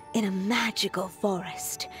time, in a magical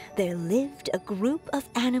forest, there lived a group of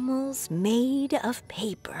animals made of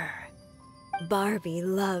paper. Barbie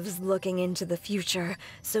loves looking into the future,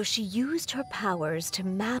 so she used her powers to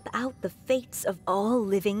map out the fates of all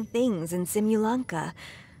living things in Simulanka.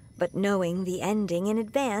 But knowing the ending in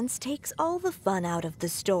advance takes all the fun out of the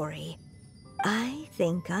story. I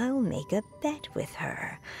think I'll make a bet with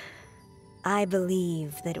her. I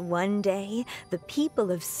believe that one day, the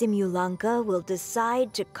people of Simulanka will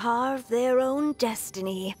decide to carve their own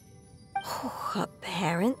destiny.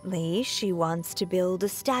 Apparently, she wants to build a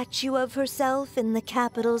statue of herself in the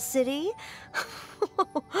capital city.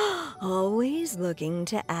 Always looking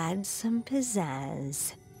to add some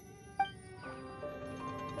pizzazz.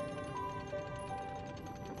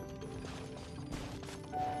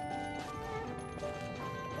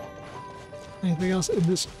 Anything else in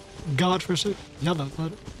this godforsaken yellow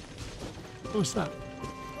letter? What's that?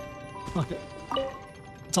 Fuck it.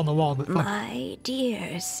 It's on the wall, but fuck. My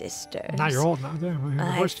dear sisters, Now you're old now. Damn,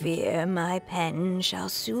 I fear my pen shall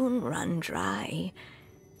soon run dry.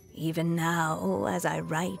 Even now, as I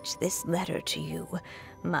write this letter to you,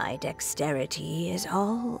 my dexterity is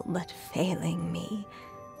all but failing me.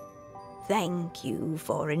 Thank you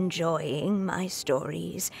for enjoying my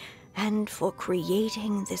stories and for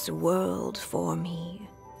creating this world for me.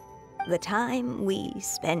 The time we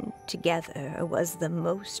spent together was the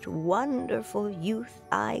most wonderful youth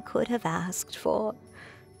I could have asked for.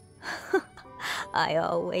 I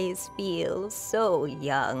always feel so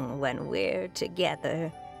young when we're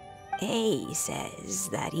together. A says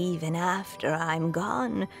that even after I'm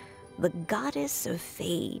gone, the goddess of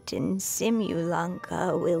fate in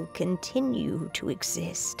Simulanka will continue to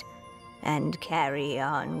exist and carry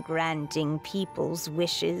on granting people's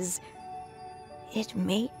wishes. It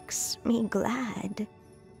makes me glad.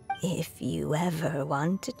 If you ever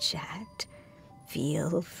want to chat,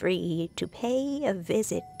 feel free to pay a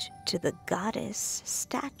visit to the goddess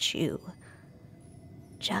statue.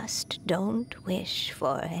 Just don't wish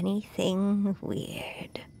for anything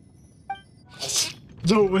weird.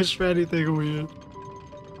 Don't wish for anything weird.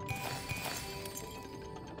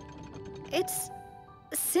 It's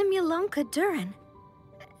Simulanka Durin,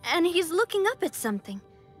 and he's looking up at something.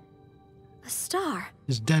 A star.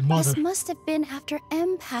 His dead mother. This must have been after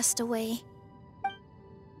M passed away.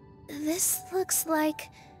 This looks like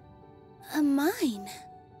a mine.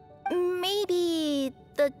 Maybe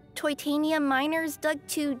the Titanium miners dug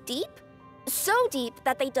too deep? So deep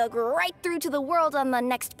that they dug right through to the world on the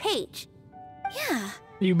next page. Yeah.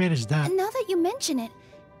 You managed that. And now that you mention it,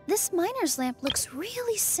 this miner's lamp looks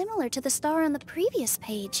really similar to the star on the previous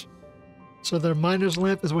page. So their miner's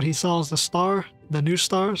lamp is what he saw as the star, the new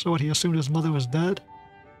star, so what he assumed his mother was dead?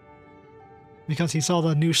 Because he saw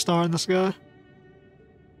the new star in the sky?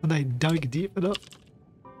 And they dug deep enough?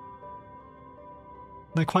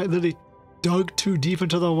 They quite literally dug too deep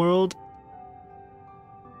into the world?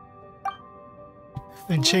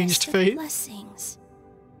 And changed fate? Blessings.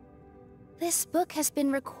 This book has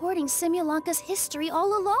been recording Simulanka's history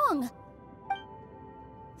all along.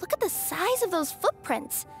 Look at the size of those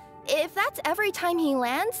footprints. If that's every time he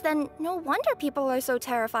lands, then no wonder people are so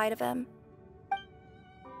terrified of him.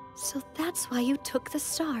 So that's why you took the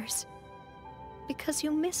stars. Because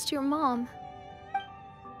you missed your mom.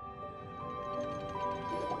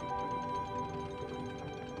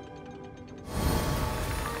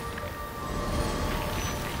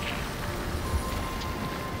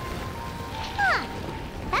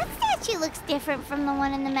 She looks different from the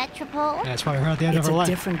one in the Metropole. Yeah, that's why we're at the end of her life. It's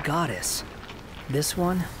a different goddess. This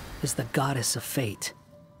one is the goddess of fate.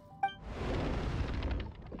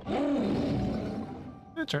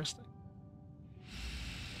 Interesting.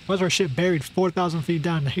 Why's our ship buried 4,000 feet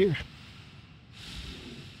down to here?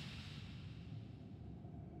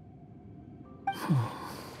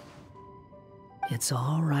 It's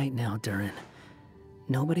all right now, Durin.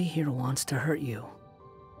 Nobody here wants to hurt you.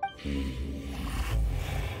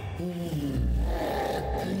 Don't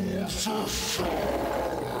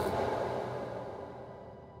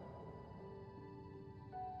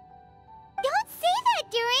say that,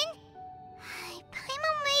 Durin!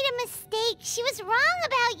 Paimon made a mistake. She was wrong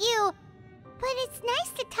about you. But it's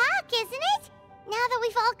nice to talk, isn't it? Now that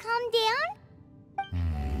we've all calmed down?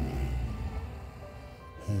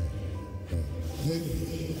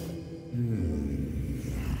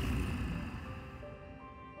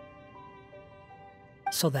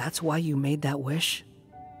 So that's why you made that wish?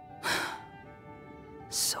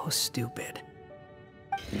 So stupid.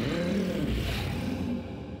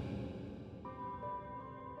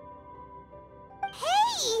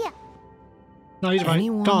 Hey! No, he's right.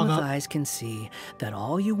 Anyone Calm with up. eyes can see that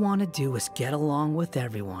all you want to do is get along with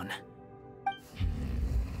everyone.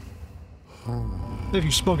 If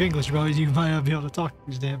you spoke English, bro, you might be able to talk to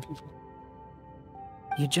these damn people.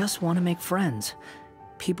 You just want to make friends,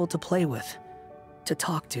 people to play with, to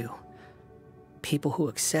talk to, people who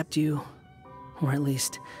accept you, or at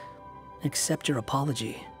least accept your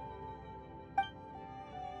apology.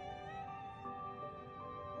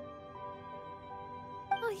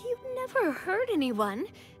 Oh, you've never hurt anyone.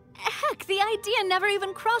 Heck, the idea never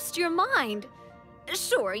even crossed your mind.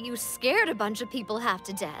 Sure, you scared a bunch of people half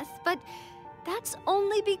to death, but that's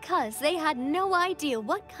only because they had no idea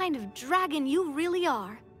what kind of dragon you really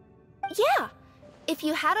are. Yeah. If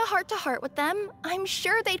you had a heart-to-heart with them, I'm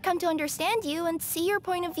sure they'd come to understand you and see your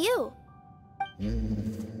point of view.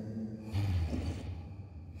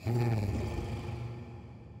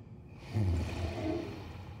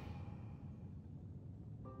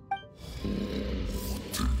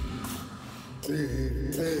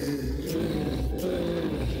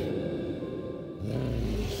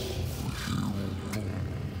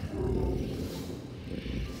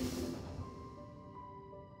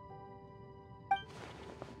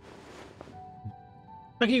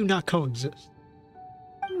 How can you not coexist?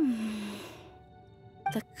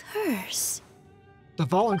 The curse. The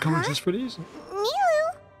Fallen coexist pretty easy.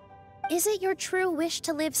 Nilu! Is it your true wish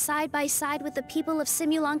to live side by side with the people of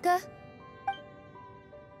Simulanka?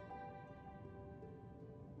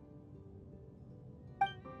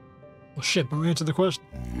 Well, shit, bro, answer the question.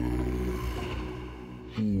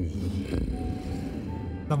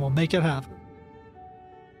 Then we'll make it happen.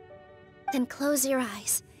 Then close your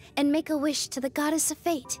eyes and make a wish to the goddess of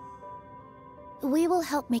fate. We will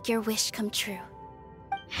help make your wish come true.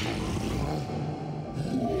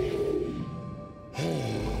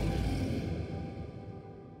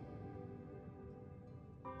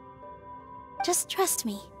 Just trust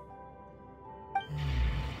me.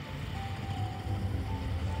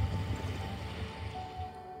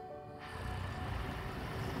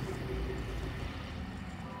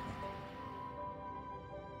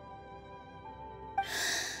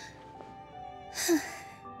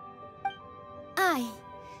 I,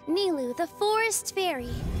 Nilu, the Forest Fairy,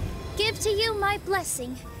 give to you my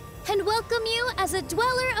blessing and welcome you as a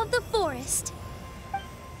dweller of the forest.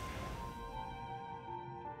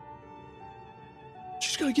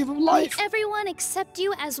 gonna give him life. May everyone accept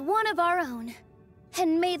you as one of our own.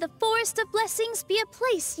 And may the Forest of Blessings be a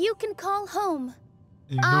place you can call home.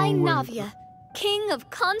 I, Navia, King of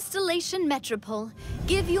Constellation Metropole,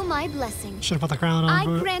 give you my blessing. Should've put the crown on. I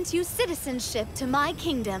grant you citizenship to my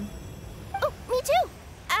kingdom. Oh, me too.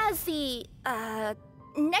 As the,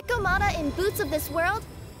 Nekomata in Boots of this world,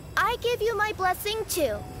 I give you my blessing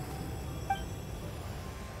too.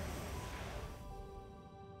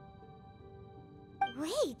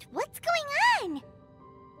 Wait, what's going on?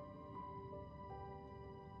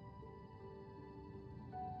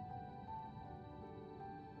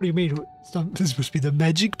 What do you mean? This must be the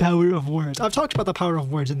magic power of words. I've talked about the power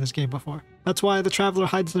of words in this game before. That's why the Traveler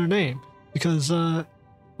hides their name. Because,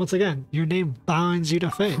 once again, your name binds you to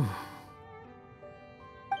fate.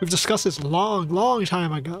 We've discussed this long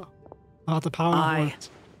time ago. About the power of words.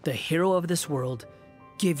 The hero of this world,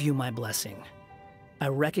 give you my blessing. I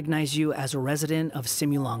recognize you as a resident of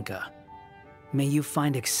Simulanka. May you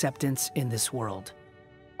find acceptance in this world.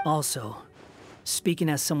 Also, speaking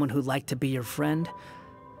as someone who'd like to be your friend,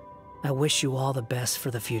 I wish you all the best for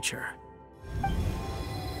the future.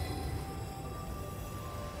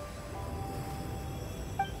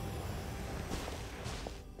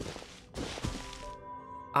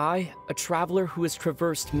 I, a traveler who has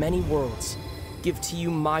traversed many worlds, give to you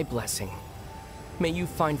my blessing. May you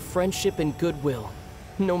find friendship and goodwill,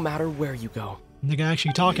 no matter where you go. Nigga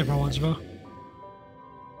actually talking for once, bro.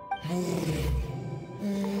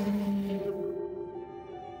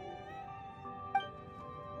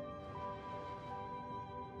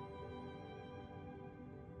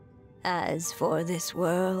 As for this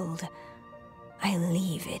world, I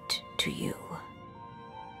leave it to you.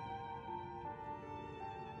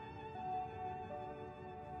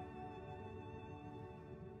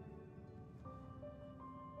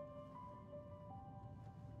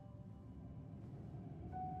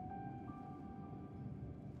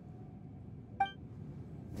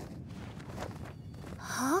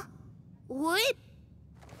 Huh? What?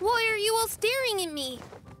 Why are you all staring at me?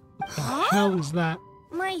 What the hell is that?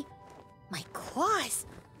 My claws?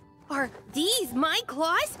 Are these my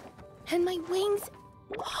claws? And my wings?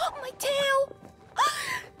 Oh, my tail?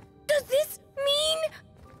 Does this mean?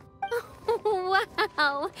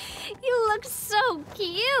 Wow, you look so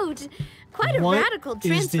cute. Quite a radical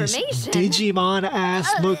transformation. What is this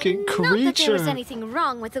Digimon-ass looking creature? Not that there was anything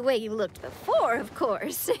wrong with the way you looked before, of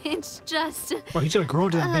course. It's just... Bro, he's gonna grow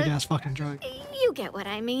into that big-ass fucking dragon. You get what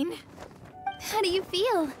I mean. How do you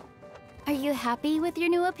feel? Are you happy with your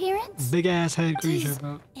new appearance? Big-ass head creature, Does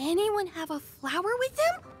bro. anyone have a flower with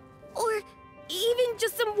them? Or even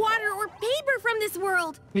just some water or paper from this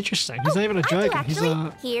world? Interesting. He's not even a dragon. He's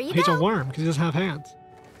a worm because he doesn't have hands.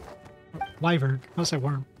 Wyvern. I'll say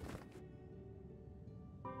worm.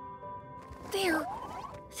 They're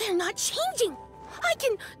not changing. I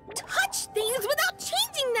can touch things without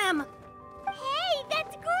changing them. Hey,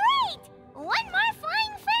 that's great! One more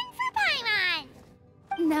flying friend for Paimon!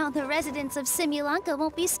 Now the residents of Simulanka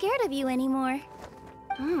won't be scared of you anymore.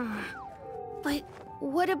 But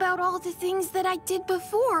what about all the things that I did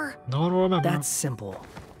before? No one will remember. That's simple.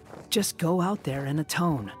 Just go out there and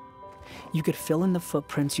atone. You could fill in the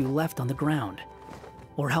footprints you left on the ground,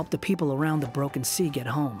 or help the people around the Broken Sea get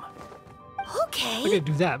home. Okay. I can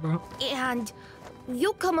do that, bro. And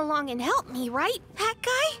you'll come along and help me, right, Hat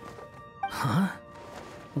Guy? Huh?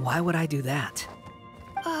 Why would I do that?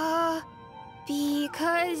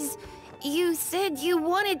 Because you said you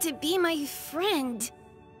wanted to be my friend.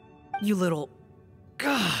 You little...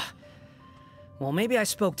 Gah. Well, maybe I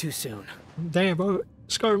spoke too soon. Damn, bro.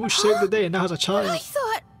 Scaramouche saved the day and now has a child. I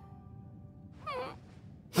thought...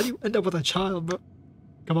 How do you end up with a child, bro?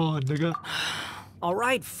 Come on, nigga. All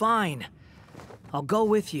right, fine. I'll go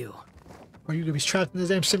with you. Are you gonna be trapped in this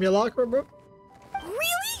damn simulacra, bro?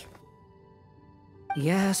 Really?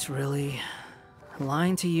 Yes, really.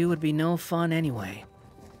 Lying to you would be no fun anyway.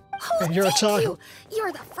 Oh, and you're a child.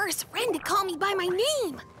 You're the first friend to call me by my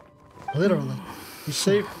name. Literally. You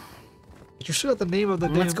saved... You still got the name of the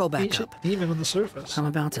Let's damn go back ancient up. demon on the surface. I'm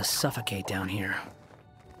about to suffocate down here.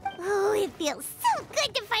 Oh, it feels so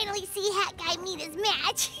good to finally see Hat Guy meet his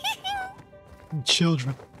match.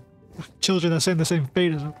 Children. Children that same the same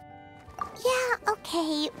fate as him. Yeah,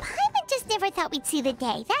 okay. Paimon just never thought we'd see the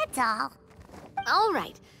day, that's all. All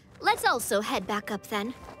right, let's also head back up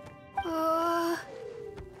then.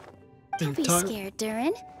 Don't be scared,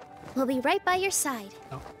 Durin. We'll be right by your side.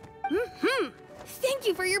 Thank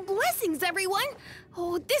you for your blessings, everyone.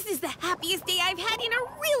 Oh, this is the happiest day I've had in a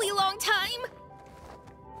really long time.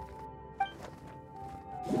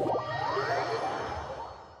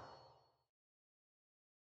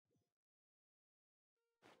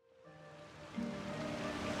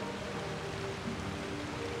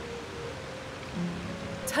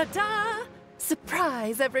 Ta-da!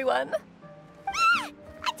 Surprise, everyone! Ah!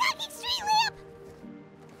 A talking street lamp!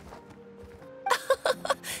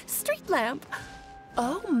 Street lamp?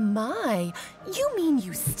 Oh my! You mean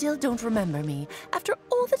you still don't remember me after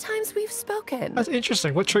all the times we've spoken? That's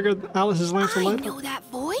interesting. What triggered Alice's lamp to I light? know that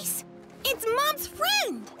voice. It's Mom's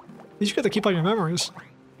friend. You just got to keep all your memories.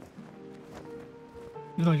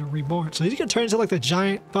 Even though you're reborn. So he's gonna turn into like the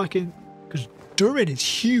giant fucking... Because Durin is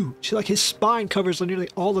huge. Like his spine covers nearly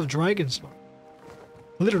all of Dragonstorm.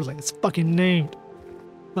 Literally, it's fucking named.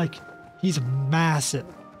 Like, he's massive.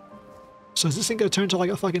 So is this thing gonna turn into like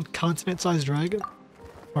a fucking continent-sized dragon?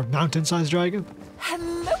 Or mountain-sized dragon?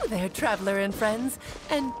 Hello there, traveler and friends.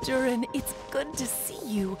 And Durin, it's good to see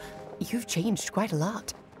you. You've changed quite a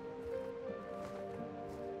lot.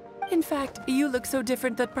 In fact, you look so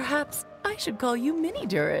different that perhaps I should call you Mini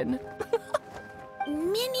Durin.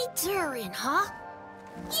 Mini Durin, huh?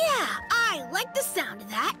 Yeah, I like the sound of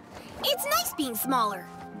that. It's nice being smaller.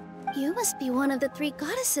 You must be one of the 3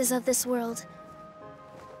 goddesses of this world.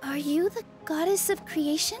 Are you the goddess of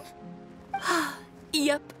creation?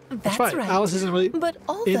 Yep, that's right. Alice isn't really but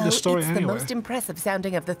although in the story it's anyway. the most impressive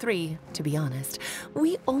sounding of the 3, to be honest,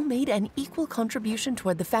 we all made an equal contribution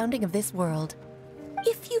toward the founding of this world.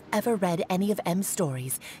 If you've ever read any of M's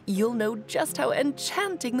stories, you'll know just how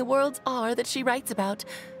enchanting the worlds are that she writes about.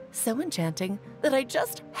 So enchanting that I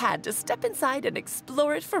just had to step inside and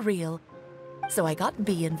explore it for real. So I got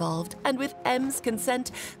B involved, and with M's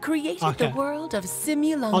consent, created the world of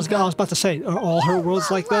Simulonga. I was about to say, are all her worlds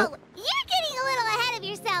like that? You're getting a little ahead of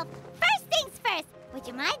yourself. First things first, would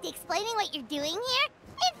you mind explaining what you're doing here?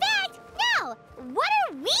 In fact, no. What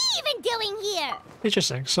are we even doing here?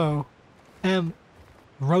 Interesting. So, M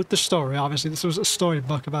wrote the story. Obviously, this was a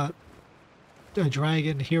storybook about a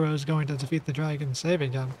dragon, heroes going to defeat the dragon,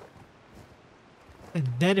 saving him. And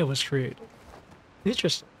then it was created.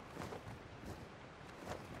 Interesting.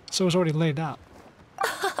 So it was already laid out.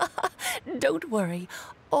 Don't worry,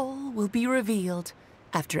 all will be revealed.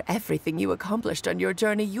 After everything you accomplished on your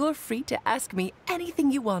journey, you're free to ask me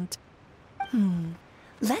anything you want.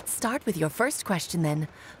 Let's start with your first question then.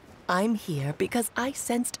 I'm here because I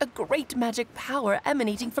sensed a great magic power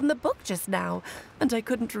emanating from the book just now, and I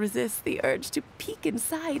couldn't resist the urge to peek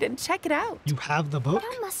inside and check it out. You have the book?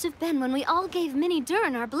 That must have been when we all gave Mini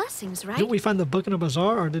Durin our blessings, right? Didn't we find the book in a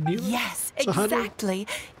bazaar, or didn't you? Yes, So exactly.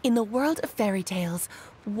 In the world of fairy tales,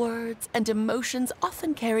 words and emotions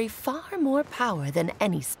often carry far more power than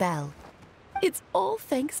any spell. It's all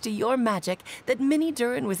thanks to your magic that Mini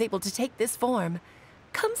Durin was able to take this form.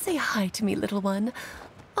 Come say hi to me, little one.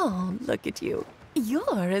 Oh, look at you.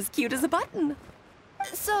 You're as cute as a button.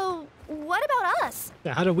 So, what about us?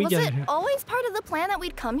 Yeah, how did we get in here? Was it always part of the plan that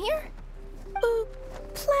we'd come here?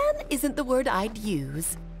 Plan isn't the word I'd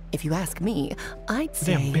use. If you ask me, I'd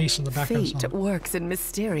say Damn bass in the background fate song. works in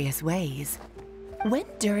mysterious ways. When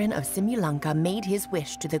Durin of Simulonga made his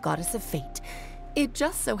wish to the goddess of fate, it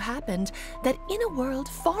just so happened that in a world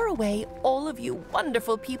far away, all of you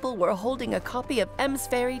wonderful people were holding a copy of M's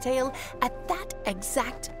fairy tale at that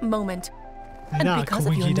exact moment. And because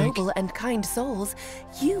of your noble and kind souls,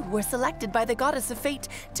 you were selected by the goddess of fate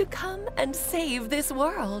to come and save this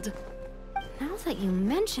world. Now that you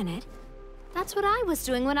mention it, that's what I was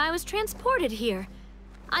doing when I was transported here.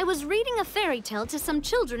 I was reading a fairy tale to some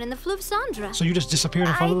children in the Fleuve Cendra. So you just disappeared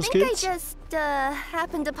in front of those kids? I just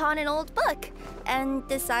happened upon an old book and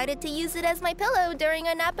decided to use it as my pillow during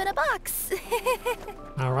a nap in a box.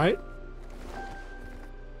 All right.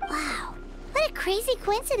 Wow, what a crazy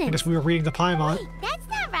coincidence. I guess we were reading the Paimon. Wait, that's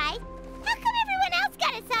not right. How come everyone else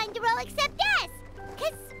got assigned to roll except us?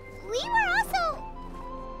 Because we were also...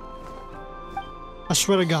 I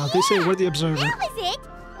swear to God, they say we're the observer. That was it.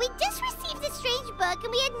 We just received a strange book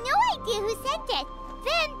and we had no idea who sent it.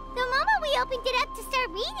 Then, the moment we opened it up to start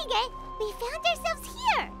reading it, we found ourselves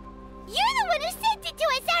here. You're the one who sent it to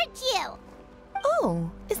us, aren't you?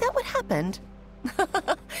 Oh, is that what happened?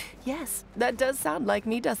 Yes, that does sound like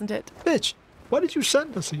me, doesn't it? Bitch, why did you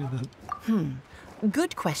send us here then?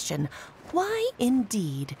 Good question. Why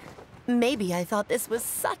indeed? Maybe I thought this was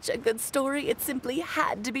such a good story it simply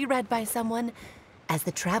had to be read by someone. As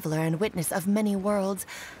the traveler and witness of many worlds,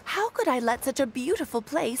 how could I let such a beautiful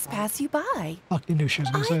place pass you by? Fucking knew she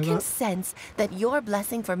was gonna say I can that. sense that your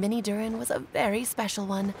blessing for Mini Durin was a very special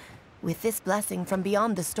one. With this blessing from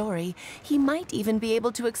beyond the story, he might even be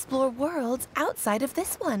able to explore worlds outside of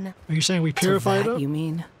this one. Are you saying we purified TEYVAT, him? you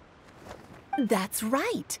mean? That's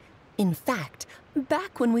right. In fact,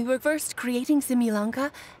 back when we were first creating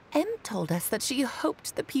Simulonga, M told us that she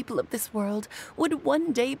hoped the people of this world would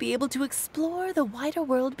one day be able to explore the wider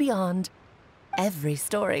world beyond. Every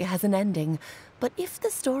story has an ending, but if the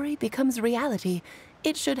story becomes reality,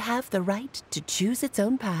 it should have the right to choose its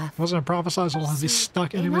own path. Wasn't it prophesied we'll be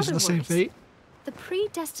stuck anyways in the same fate? The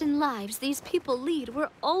predestined lives these people lead were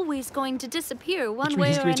always going to disappear one Which way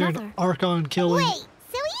means or we turn another. Archon killing. Wait,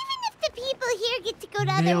 so even if the people here get to go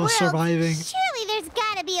to other Male worlds, surviving. surely there's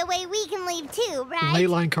gotta be a way we can leave too, right?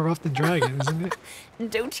 Leyline corrupted dragon, isn't it?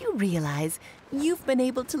 Don't you realize you've been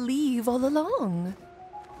able to leave all along?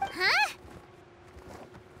 Huh?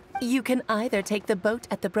 You can either take the boat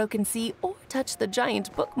at the Broken Sea or touch the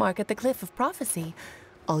giant bookmark at the Cliff of Prophecy.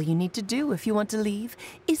 All you need to do if you want to leave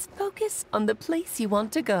is focus on the place you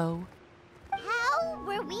want to go. How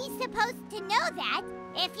were we supposed to know that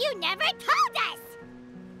if you never told us?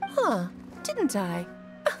 Huh, didn't I?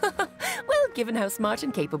 Well, given how smart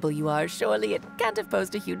and capable you are, surely it can't have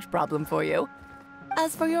posed a huge problem for you.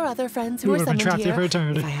 As for your other friends who are summoned here,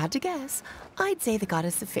 if I had to guess, I'd say the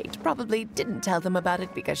Goddess of Fate probably didn't tell them about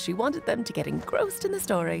it because she wanted them to get engrossed in the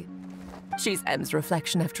story. She's M's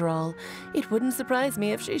reflection, after all. It wouldn't surprise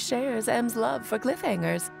me if she shares M's love for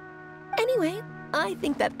cliffhangers. Anyway, I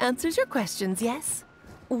think that answers your questions, yes?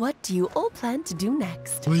 What do you all plan to do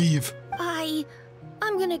next? Leave.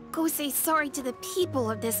 I'm gonna go say sorry to the people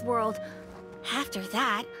of this world. After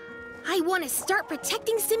that, I want to start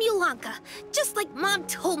protecting Simulanka, just like Mom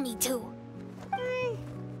told me to. Now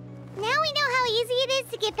we know how easy it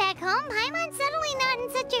is to get back home. Paimon's suddenly not in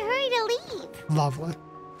such a hurry to leave. Lovely.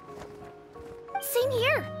 Same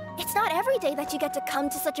here. It's not every day that you get to come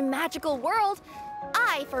to such a magical world.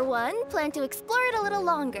 I, for one, plan to explore it a little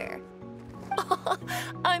longer.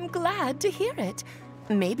 I'm glad to hear it.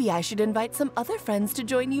 Maybe I should invite some other friends to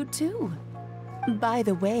join you too. By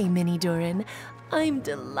the way, Minnie Durin, I'm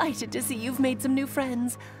delighted to see you've made some new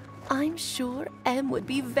friends. I'm sure Em would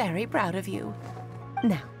be very proud of you.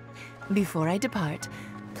 Now, before I depart,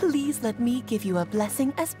 please let me give you a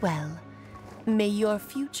blessing as well. May your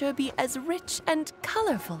future be as rich and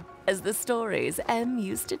colorful as the stories Em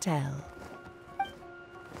used to tell.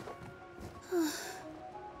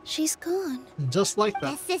 She's gone. Just like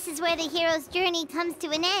that. Guess this is where the hero's journey comes to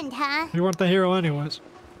an end, huh? You weren't the hero anyways.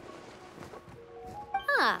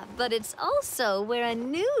 Ah, but it's also where a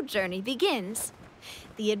new journey begins.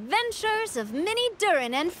 The adventures of Minnie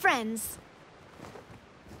Durin and friends.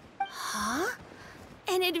 Huh?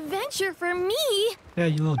 An adventure for me? Yeah,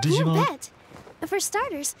 you little Digimon. You bet. For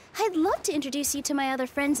starters, I'd love to introduce you to my other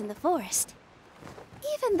friends in the forest.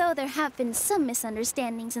 Even though there have been some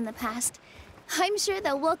misunderstandings in the past, I'm sure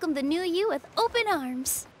they'll welcome the new you with open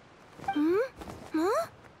arms. Huh?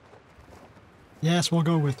 Yes, we'll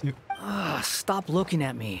go with you. Stop looking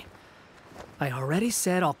at me. I already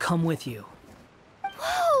said I'll come with you.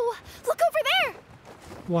 Whoa! Look over there!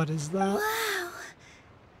 What is that? Wow.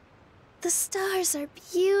 The stars are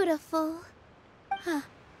beautiful. Huh.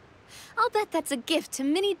 I'll bet that's a gift to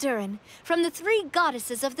Minnie Durin from the 3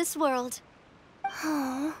 goddesses of this world.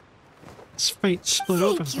 Oh. It's fate split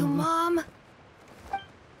open. Thank you, Mom.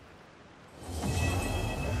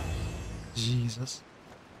 Jesus.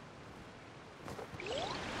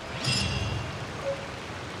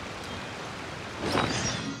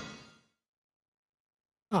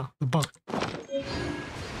 Ah, the book.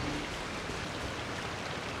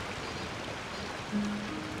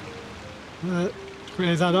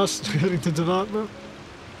 Is that us heading to TEYVAT, bro?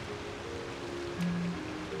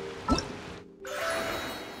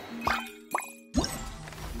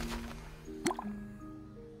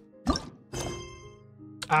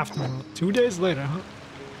 After all, 2 days later, huh?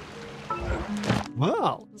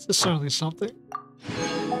 Wow, this is certainly something.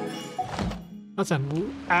 That's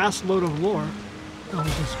an ass load of lore that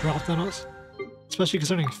was just dropped on us. Especially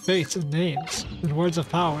concerning fates and names and words of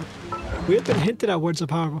power. We had been hinted at words of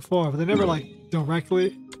power before, but they never, like,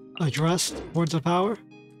 directly addressed words of power.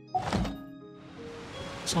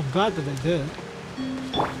 So I'm glad that they did.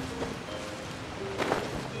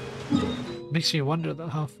 Makes you wonder, though,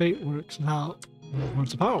 how fate works and how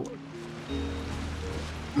words of power work.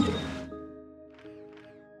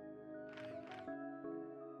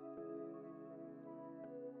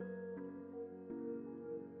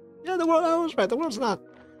 Yeah, the world, I was right. The world's not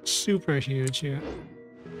super huge here.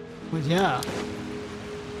 But yeah.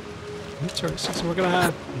 Interesting. So we're gonna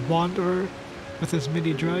have Wanderer with his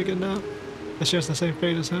mini dragon now. That shares the same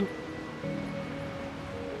fate as him.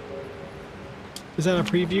 Is that a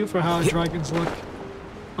preview for how dragons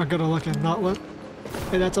are gonna look in Notland?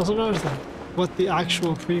 Hey, that's also another thing. What the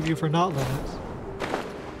actual preview for Notland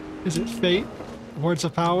is. Is it fate? Words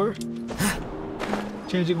of power?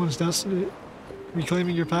 Changing one's destiny?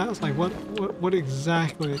 Reclaiming your past? Like what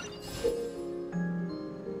exactly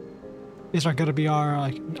these are gonna be our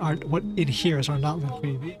what in here is our Notland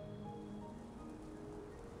freebie.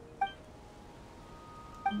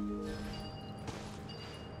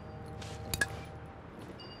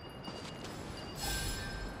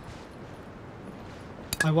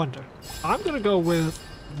 I wonder. I'm gonna go with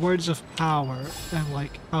words of power and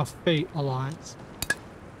like how fate aligns.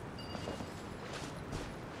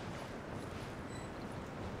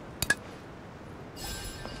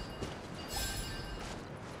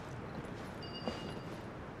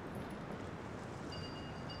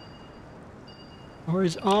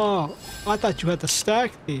 Words. Oh, I thought you had to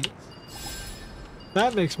stack these.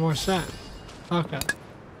 That makes more sense. Okay.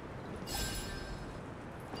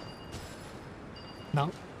 No.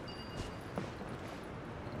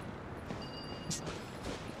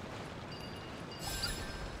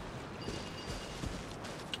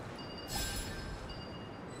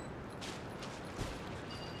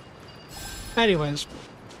 Anyways.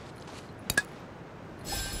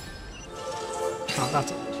 Oh,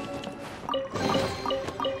 that's it.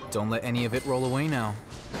 Don't let any of it roll away now.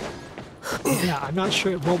 Yeah, I'm not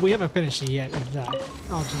sure. Well, we haven't finished it yet. Exactly.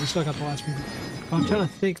 Oh, so we still got the last movie. But I'm trying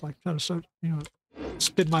to think, like, trying to start, you know,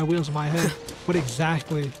 spin my wheels in my head. What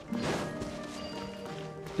exactly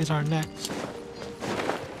is our next?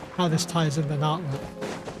 How this ties into Notland?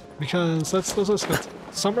 Because let's go.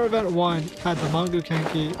 Summer Event 1 had the Mangu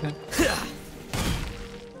Kenki,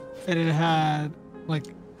 and it had like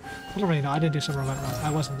I don't really know. I didn't do Summer Event 1.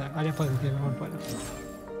 I wasn't there. I didn't play the game at one point.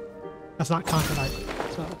 That's not content I did.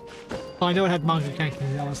 So well, I know it had Mangu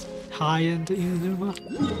Kenki. That was high into Inazuma.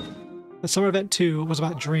 The Summer Event 2 was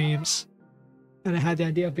about dreams, and it had the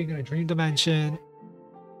idea of being in a dream dimension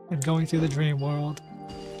and going through the dream world.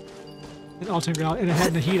 And alternate reality, and it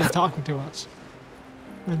had Nahida talking to us.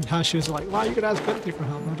 And how she was like, wow, you could ask Bentley for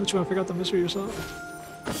help. Don't you want to figure out the mystery yourself?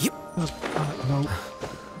 Yep. No.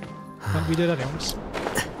 But we did anyways.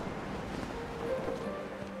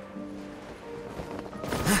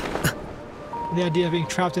 The idea of being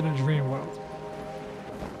trapped in a dream world.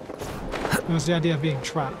 It was the idea of being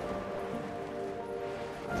trapped.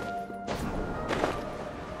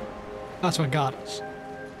 That's what got us.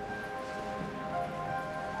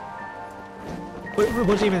 But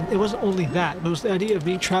it wasn't only that. It was the idea of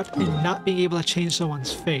being trapped and not being able to change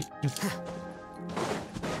someone's fate. Because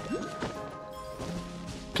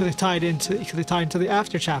they tied into the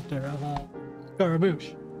after chapter of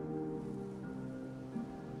Scaramouche.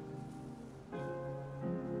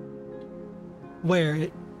 Where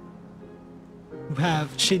you have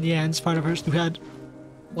Xinyan's part of hers, you had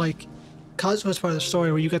like Kazuha's part of the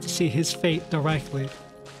story where you got to see his fate directly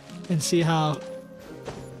and see how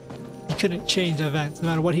he couldn't change events no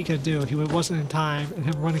matter what he could do. He wasn't in time, and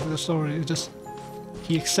him running through the story, it just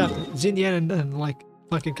he accepted. Xinyan and like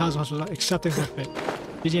fucking Kazuha was accepting their fate.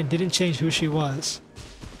 Xinyan didn't change who she was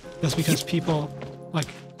just because people like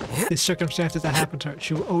the circumstances that happened to her.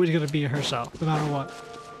 She was always gonna be herself no matter what.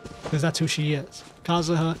 Because that's who she is.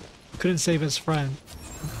 Kazuha couldn't save his friend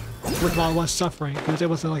with all was suffering. He was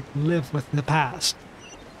able to like live with the past,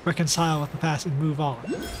 reconcile with the past, and move on,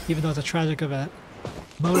 even though it's a tragic event.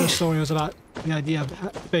 Moto's story was about the idea of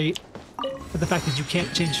fate, but the fact that you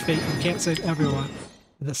can't change fate, you can't save everyone,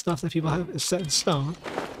 and the stuff that people have is set in stone.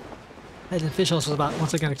 And then Fishhouse was about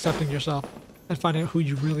once again accepting yourself and finding out who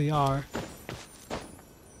you really are.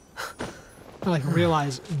 And like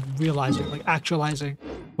realizing, like actualizing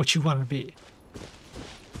what you want to be.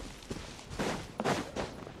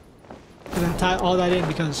 And then tie all that in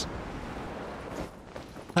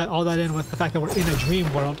with the fact that we're in a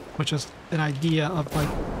dream world, which is an idea of like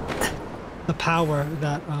the power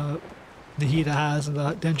that Nahida has in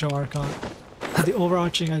the Dendro Archon. And the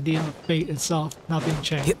overarching idea of fate itself not being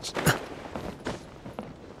changed.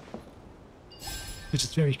 Which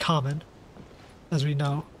is very common, as we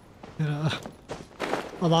know, in a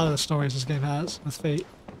lot of the stories this game has with fate.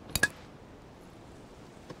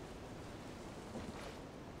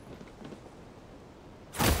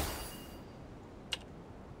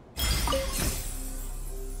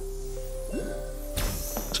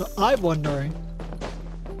 So I'm wondering,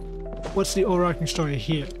 what's the overarching story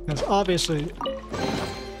here? Because obviously,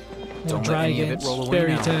 dragons,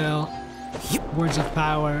 fairy tale, words of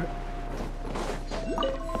power.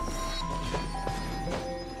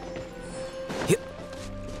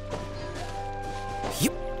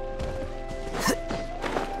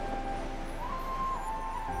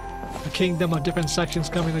 Kingdom of different sections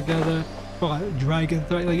coming together. Dragon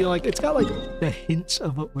threat, like it's got like the hints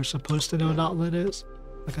of what we're supposed to know Notland is.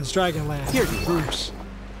 Like it's Dragonland. Here, Bruce.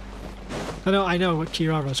 I know what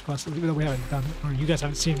Kirara's quest is, even though we haven't done it, or you guys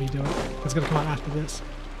haven't seen me do it. It's gonna come out after this.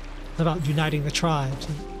 It's about uniting the tribes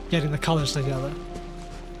and getting the colors together.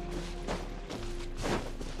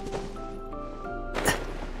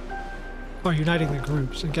 Or uniting the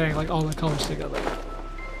groups and getting like all the colors together.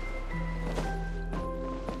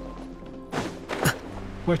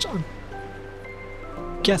 Which I'm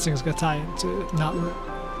guessing is gonna tie into not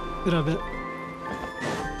in a bit.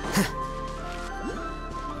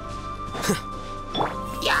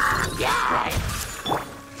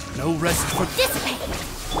 No rest for dissipate.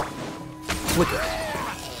 Flicker.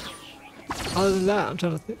 Other than that, I'm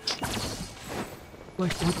trying to think.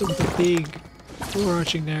 Like what the big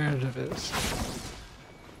overarching narrative is.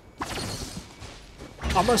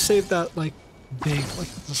 I'm gonna save that like big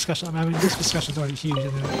discussion. I mean this discussion's already huge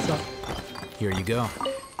in there, so. Here you go.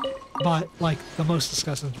 But like the most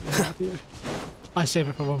discussions we have here, I save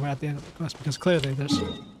it for when we're at the end of the quest because clearly there's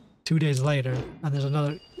 2 days later and there's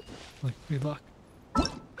another like good luck.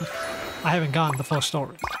 I haven't gotten the full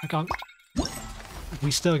story. We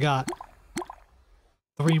still got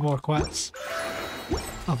 3 more quests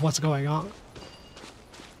of what's going on.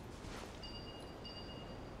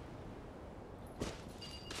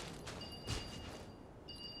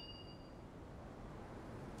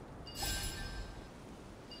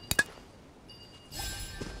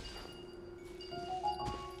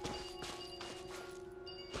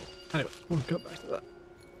 Anyway, we'll go back to that.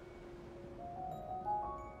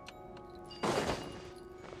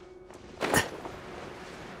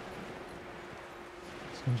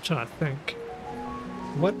 So I'm trying to think.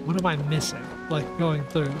 What am I missing? Like going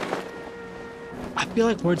through. I feel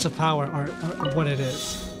like words of power are what it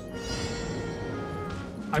is.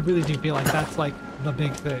 I really do feel like that's like the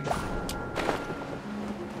big thing.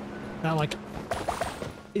 That like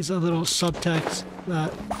is a little subtext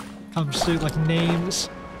that comes through like names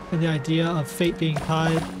and the idea of fate being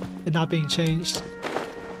tied and not being changed.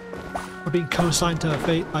 Or being co-signed to a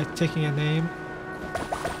fate by taking a name.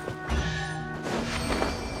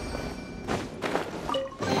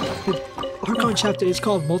 The Archon chapter is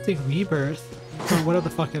called Molting Rebirth, or whatever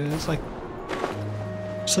the fuck it is. Like,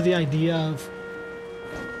 so the idea of,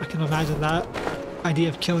 I can imagine that idea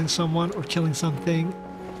of killing someone or killing something,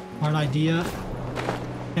 or an idea,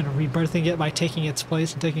 and rebirthing it by taking its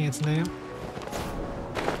place and taking its name.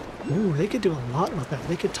 Ooh, they could do a lot with that.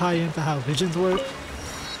 They could tie into how visions work.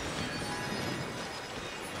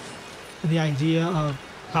 And the idea of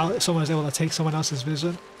how someone is able to take someone else's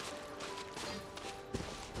vision.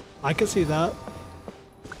 I could see that.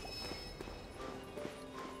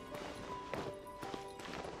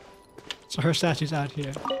 So her statue's out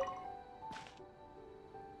here.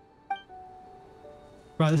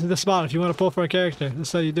 Right, this is the spot if you want to pull for a character. This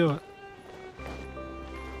is how you do it.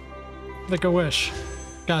 Make a wish.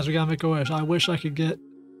 Guys, we gotta make a wish. I wish I could get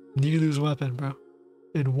Nilu's weapon, bro.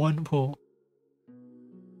 In one pull.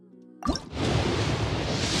 Does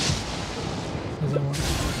that work?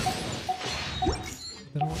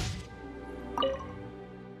 Doesn't work.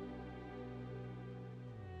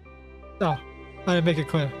 No, I didn't make it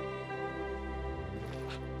clear.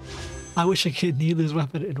 I wish I could get Nilu's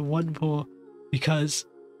weapon in one pull because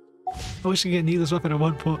I wish I could get Nilu's weapon in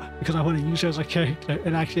one pull because I want to use her as a character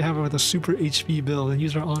and actually have her with a super HP build and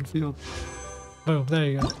use her on field. Boom, there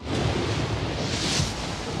you go.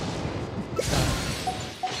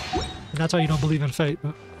 And that's why you don't believe in fate,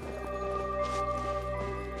 but...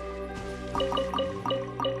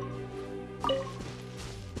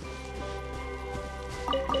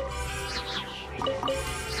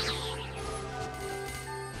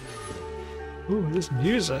 Ooh, this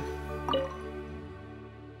music.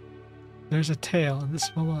 There's a tail in this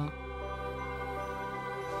below.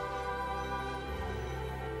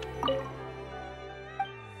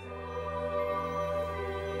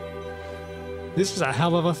 This is a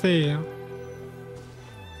hell of a theme.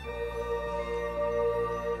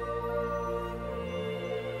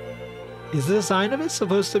 Is the design of it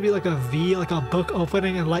supposed to be like a V, like a book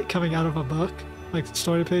opening and light coming out of a book? Like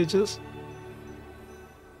story pages?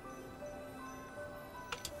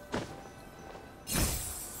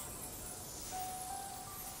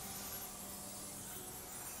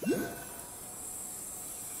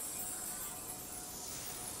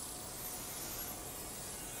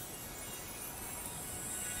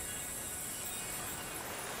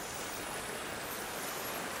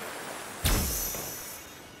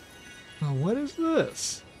 What is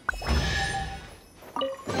this?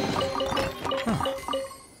 Huh.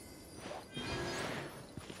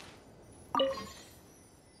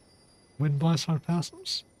 Wind blast hard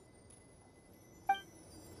passes.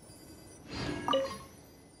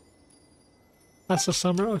 That's the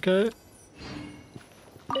summer, okay.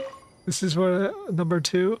 This is where number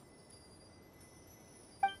 2.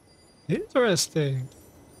 Interesting.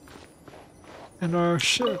 and our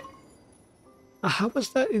ship. How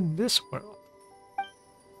was that in this world?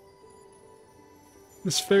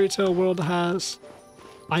 This fairy tale world has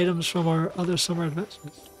items from our other summer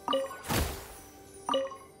adventures.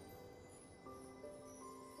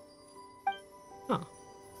 Huh.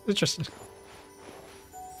 Interesting.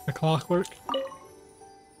 The clockwork.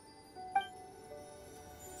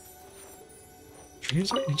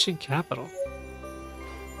 Dreams are ancient capital.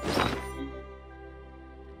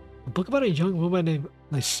 A book about a young woman named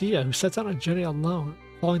Lycia who sets out on a journey alone,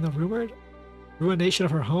 following the rumored ruination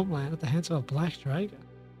of her homeland at the hands of a black dragon.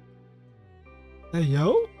 Hey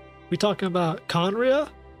yo? We talking about Conria?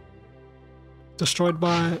 Destroyed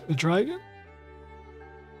by a dragon?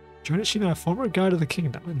 She a former guard of the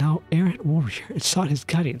kingdom, and now errant warrior, and sought his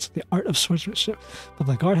guidance in the art of swordsmanship, but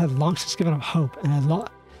the guard had long since given up hope, and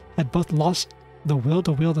had both lost the will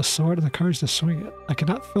to wield the sword and the courage to swing it. I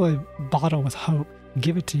cannot fill a bottle with hope and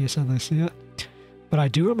give it to you, said Lycia, but I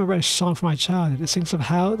do remember a song from my childhood. It sings of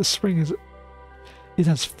how the spring is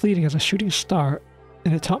as fleeting as a shooting star,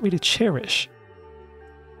 and it taught me to cherish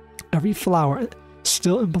every flower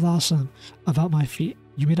still in blossom about my feet.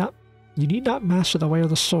 You need not master the way of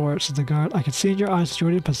the sword, said the guard. I can see in your eyes that you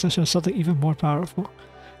are in possession of something even more powerful.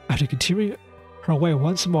 After continuing her way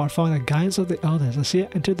once more, following the guidance of the elders, Lycia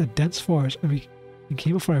entered the dense forest and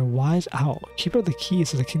came before a wise owl, keeper of the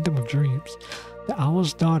keys to the kingdom of dreams. The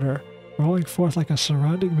owl's daughter, rolling forth like a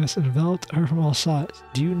surrounding mist, enveloped her from all sides.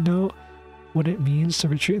 Do you know what it means to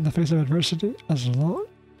retreat in the face of adversity? As long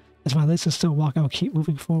as my legs can still walk, I will keep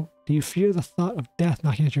moving forward. Do you fear the thought of death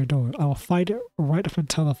knocking at your door? I will fight it right up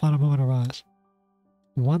until the final moment arrives.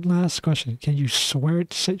 One last question. Can you swear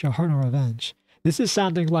to set your heart on revenge? This is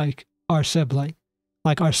sounding like our sibling.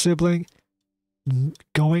 Like our sibling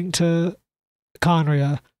going to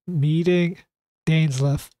Conria, meeting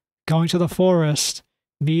Dainsleif, going to the forest,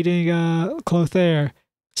 meeting 𝐂𝐿𝐴𝐟,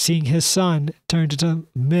 seeing his son turned into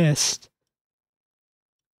mist.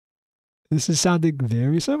 This is sounding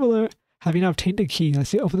very similar. Having obtained a key,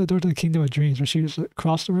 Lycia opened the door to the kingdom of dreams, where she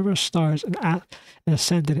crossed the river of stars and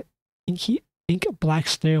ascended an ink black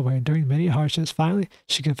stairway. And during many hardships, finally,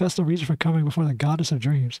 she confessed the reason for coming before the goddess of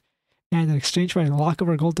dreams, and in exchange for a lock of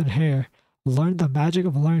her golden hair, learned the magic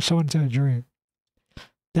of luring someone into a dream.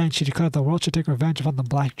 Then she declared the world should take revenge upon the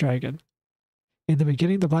black dragon. In the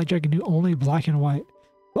beginning, the black dragon knew only black and white,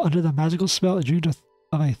 but under the magical spell, it dreamed of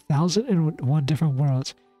 1,001 different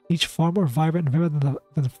worlds, each far more vibrant and vivid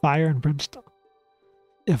than fire and brimstone.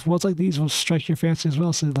 If worlds like these will strike your fancy as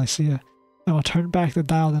well, said Lycia, I will turn back the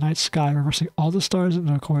dial of the night sky, reversing all the stars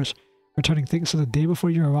into a course, returning things to the day before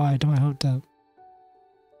you arrived to my hometown.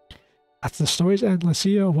 After the story's end,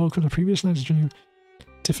 Lycia awoke from the previous night's dream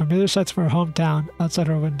to familiar sights of her hometown outside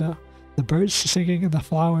her window, the birds singing and the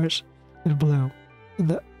flowers in bloom,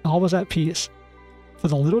 and all was at peace. For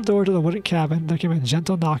the little door to the wooden cabin, there came a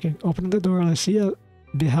gentle knocking. Opening the door, Lycia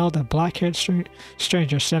beheld a black-haired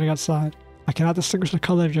stranger standing outside. I cannot distinguish the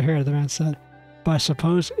color of your hair, the man said, but I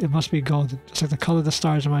suppose it must be golden, just like the color of the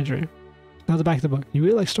stars in my dream. Now the back of the book. You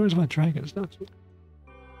really like stories about dragons, don't you?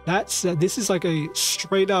 This is like a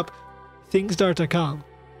straight-up things that are to come.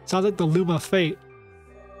 Sounds like the Loom of Fate.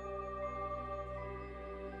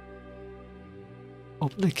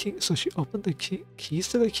 Open the king. So she opened the keys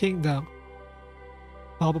to the kingdom.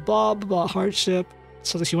 Blah blah blah blah blah. Hardship.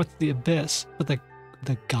 So that she went to the abyss. But the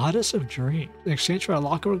goddess of dreams, in exchange for a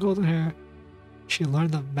lock of her golden hair, she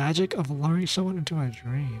learned the magic of luring someone into a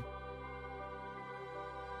dream.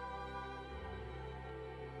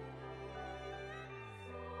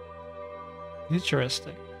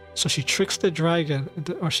 Interesting. So she tricks the dragon,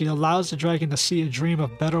 or she allows the dragon to see a dream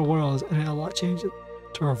of better worlds, and it changes it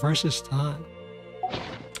to reverse his time.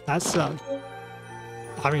 That's I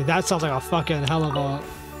mean, that sounds like a fucking hell of a...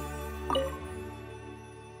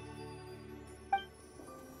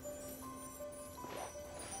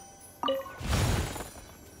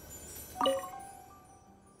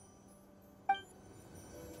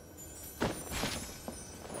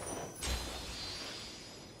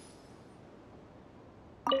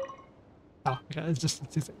 Oh, okay, it's just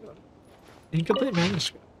two things about it. Incomplete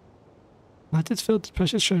manuscript. Mountains filled with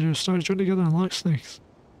precious treasures, stars joined together in long snakes.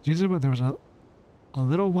 Jesus, but there was a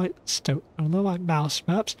little white stoat, a little white mouse,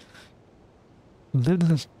 perhaps, who lived in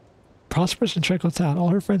this prosperous and tranquil town. All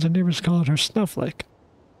her friends and neighbors called her Snowflake.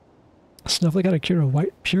 Snowflake had a pure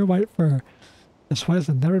white fur, as white as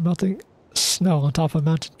the never melting snow on top of a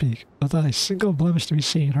mountain peak, without a single blemish to be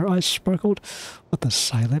seen. Her eyes sparkled with the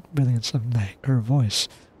silent brilliance of night. Her voice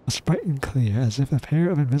was bright and clear, as if a pair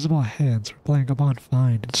of invisible hands were playing upon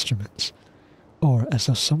fine instruments, or as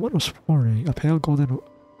though someone was pouring a pale golden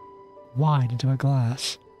wine into a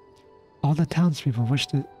glass. All the townspeople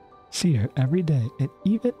wished to see her every day, and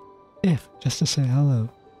even if just to say hello.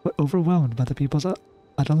 But overwhelmed by the people's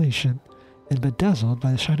adulation and bedazzled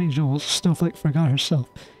by the shining jewels, Snowflake forgot herself,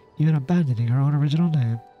 even abandoning her own original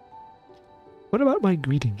name. What about my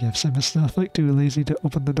greeting gift? Said Miss Snowflake, too lazy to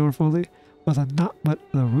open the door fully, with a not but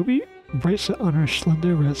the ruby bracelet on her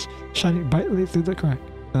slender wrist, shining brightly through the crack.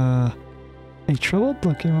 A troubled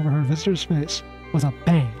look came over her visitor's face. With a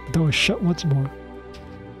bang, the door was shut once more.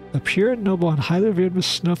 The pure, noble, and highly revered Miss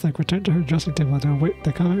Snowflake returned to her dressing table to await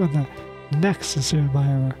the coming of the next sincere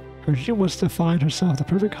admirer. Her dream was to find herself the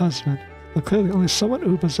perfect husband, but clearly only someone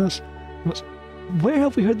who possessed... Where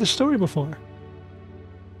have we heard this story before?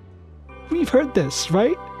 We've heard this,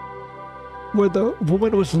 right? Where the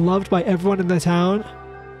woman was loved by everyone in the town.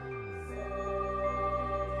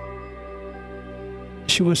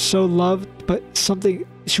 She was so loved, but something...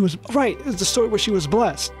 She was... Right, it's the story where she was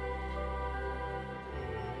blessed.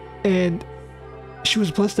 And she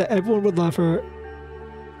was blessed that everyone would love her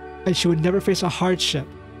and she would never face a hardship.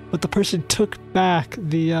 But the person took back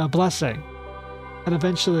the blessing. And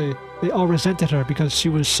eventually they all resented her because she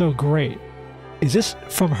was so great. Is this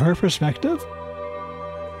from her perspective?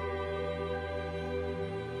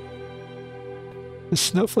 The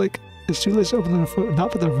Snowflake is too lazy to open her foot,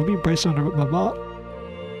 not with a ruby bracelet on her mama.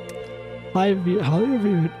 Highly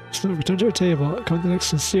revered, Snow returned to her table, coming to the next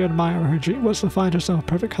sincere admirer. Her dream was to find herself a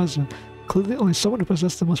perfect husband. Clearly only someone who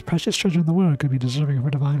possessed the most precious treasure in the world could be deserving of her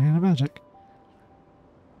divine hand of magic.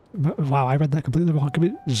 Wow, I read that completely wrong. Could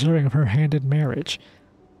be deserving of her hand in marriage.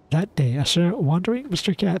 That day, a certain wandering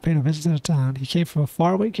Mr. Cat paid a visit to the town. He came from a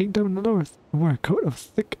faraway kingdom in the north, and wore a coat of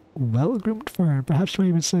thick, well-groomed fur, and perhaps you might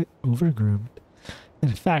even say over-groomed.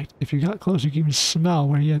 In fact, if you got close, you could even smell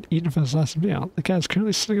where he had eaten for his last meal. The cat is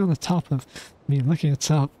currently sitting on the top of me, licking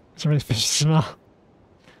itself. It's a very fishy smell.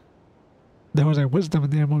 There was a wisdom in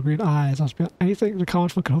the emerald green eyes, that was beyond anything the common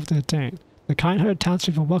folk could hope to attain. The kind-hearted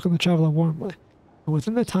townspeople welcomed the traveler warmly. And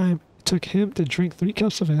within the time it took him to drink 3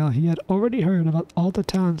 cups of ale, he had already heard about all the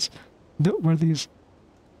town's noteworthy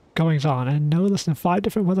goings-on, and no less than 5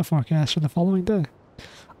 different weather forecasts for the following day.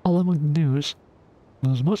 All among the news,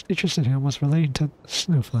 what was most interested in him was relating to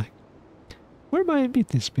Snowflake. Where might I meet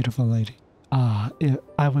this beautiful lady? Ah, if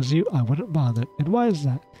I was you, I wouldn't bother. And why is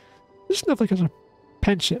that? This Snowflake has a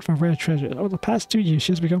penchant for rare treasures. Over the past 2 years,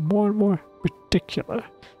 she has become more and more particular.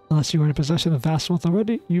 Unless you are in possession of vast wealth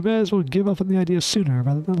already, you may as well give up on the idea sooner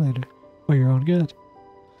rather than later, for your own good.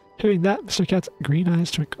 Hearing that, Mr. Cat's green eyes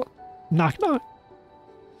twinkled. Knock, knock.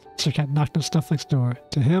 Mr. Cat knocked on Snowflake's door.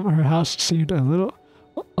 To him, her house seemed a little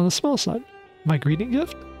on the small side. My greeting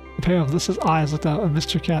gift? A pair of listless eyes looked out at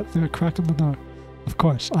Mr. Cat through a crack in the door. Of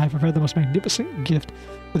course, I have prepared the most magnificent gift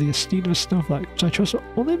for the esteemed Miss Snowflake, which I trust will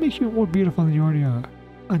only make you more beautiful than you already are.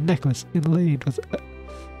 A necklace inlaid with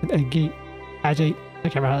an agate, I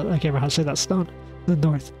can't remember how to say that stone, from the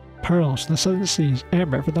north, pearls from the southern seas,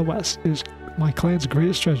 amber from the west. It is my clan's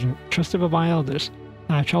greatest treasure, trusted by my elders.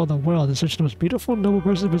 I have traveled the world in search of the most beautiful, noble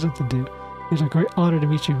person to present to you. It is a great honor to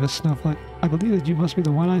meet you, Miss Snowflake. I believe that you must be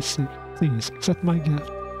the one I seek. Please, accept my gift.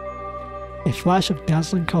 A flash of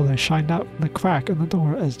dazzling color shined out from the crack in the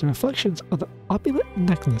door as the reflections of the opulent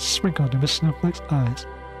necklace sprinkled in Miss Snowflake's eyes.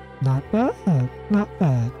 Not bad, not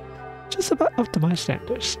bad. Just about up to my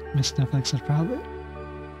standards, Miss Snowflake said proudly.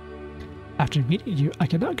 After meeting you, I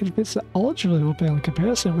cannot convince that all jewelry will pale in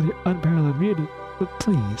comparison with your unparalleled beauty, but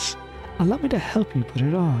please, allow me to help you put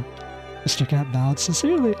it on. Mr. Cat bowed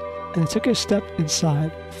sincerely, and took a step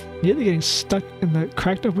inside, nearly getting stuck in the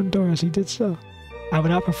cracked open door as he did so. I will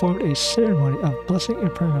now perform a ceremony of blessing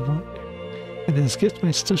and prayer upon you, and this gift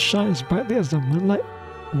may still shine as brightly as the moonlight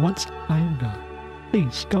once I am gone.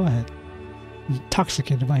 Please, go ahead.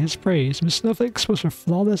 Intoxicated by his praise, Miss Snowflake exposed her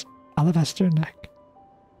flawless alabaster neck.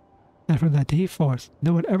 And from that day forth,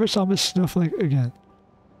 no one ever saw Miss Snowflake again.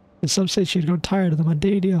 And some say she had grown tired of the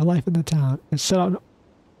mundanity of life in the town, and set out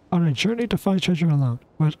on a journey to find treasure alone,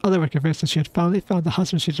 whereas others were convinced that she had finally found the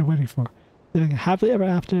husband she'd been waiting for, living happily ever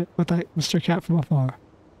after with Mr. Cat from afar.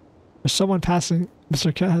 For someone passing,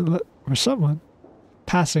 Mr.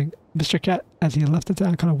 Cat, as he left the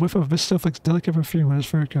town, caught a whiff of Miss Snowflake's delicate perfume on his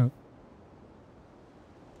fur coat.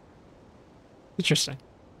 Interesting.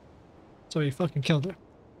 So he fucking killed her.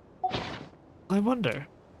 I wonder.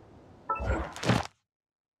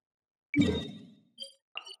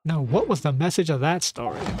 Now, what was the message of that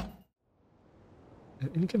story? An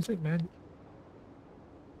incomplete man.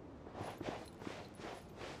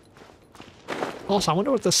 Also, I wonder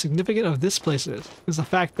what the significance of this place is. Is the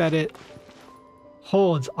fact that it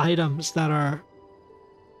holds items that are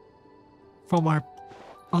from our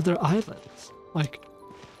other islands. Like,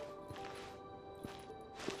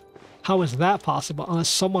 How is that possible? Unless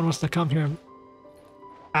someone wants to come here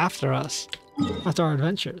after us, after our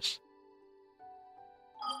adventures.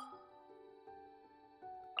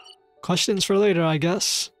 Questions for later, I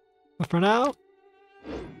guess. But for now,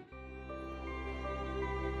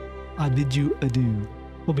 I bid you adieu.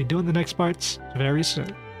 We'll be doing the next parts very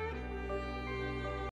soon.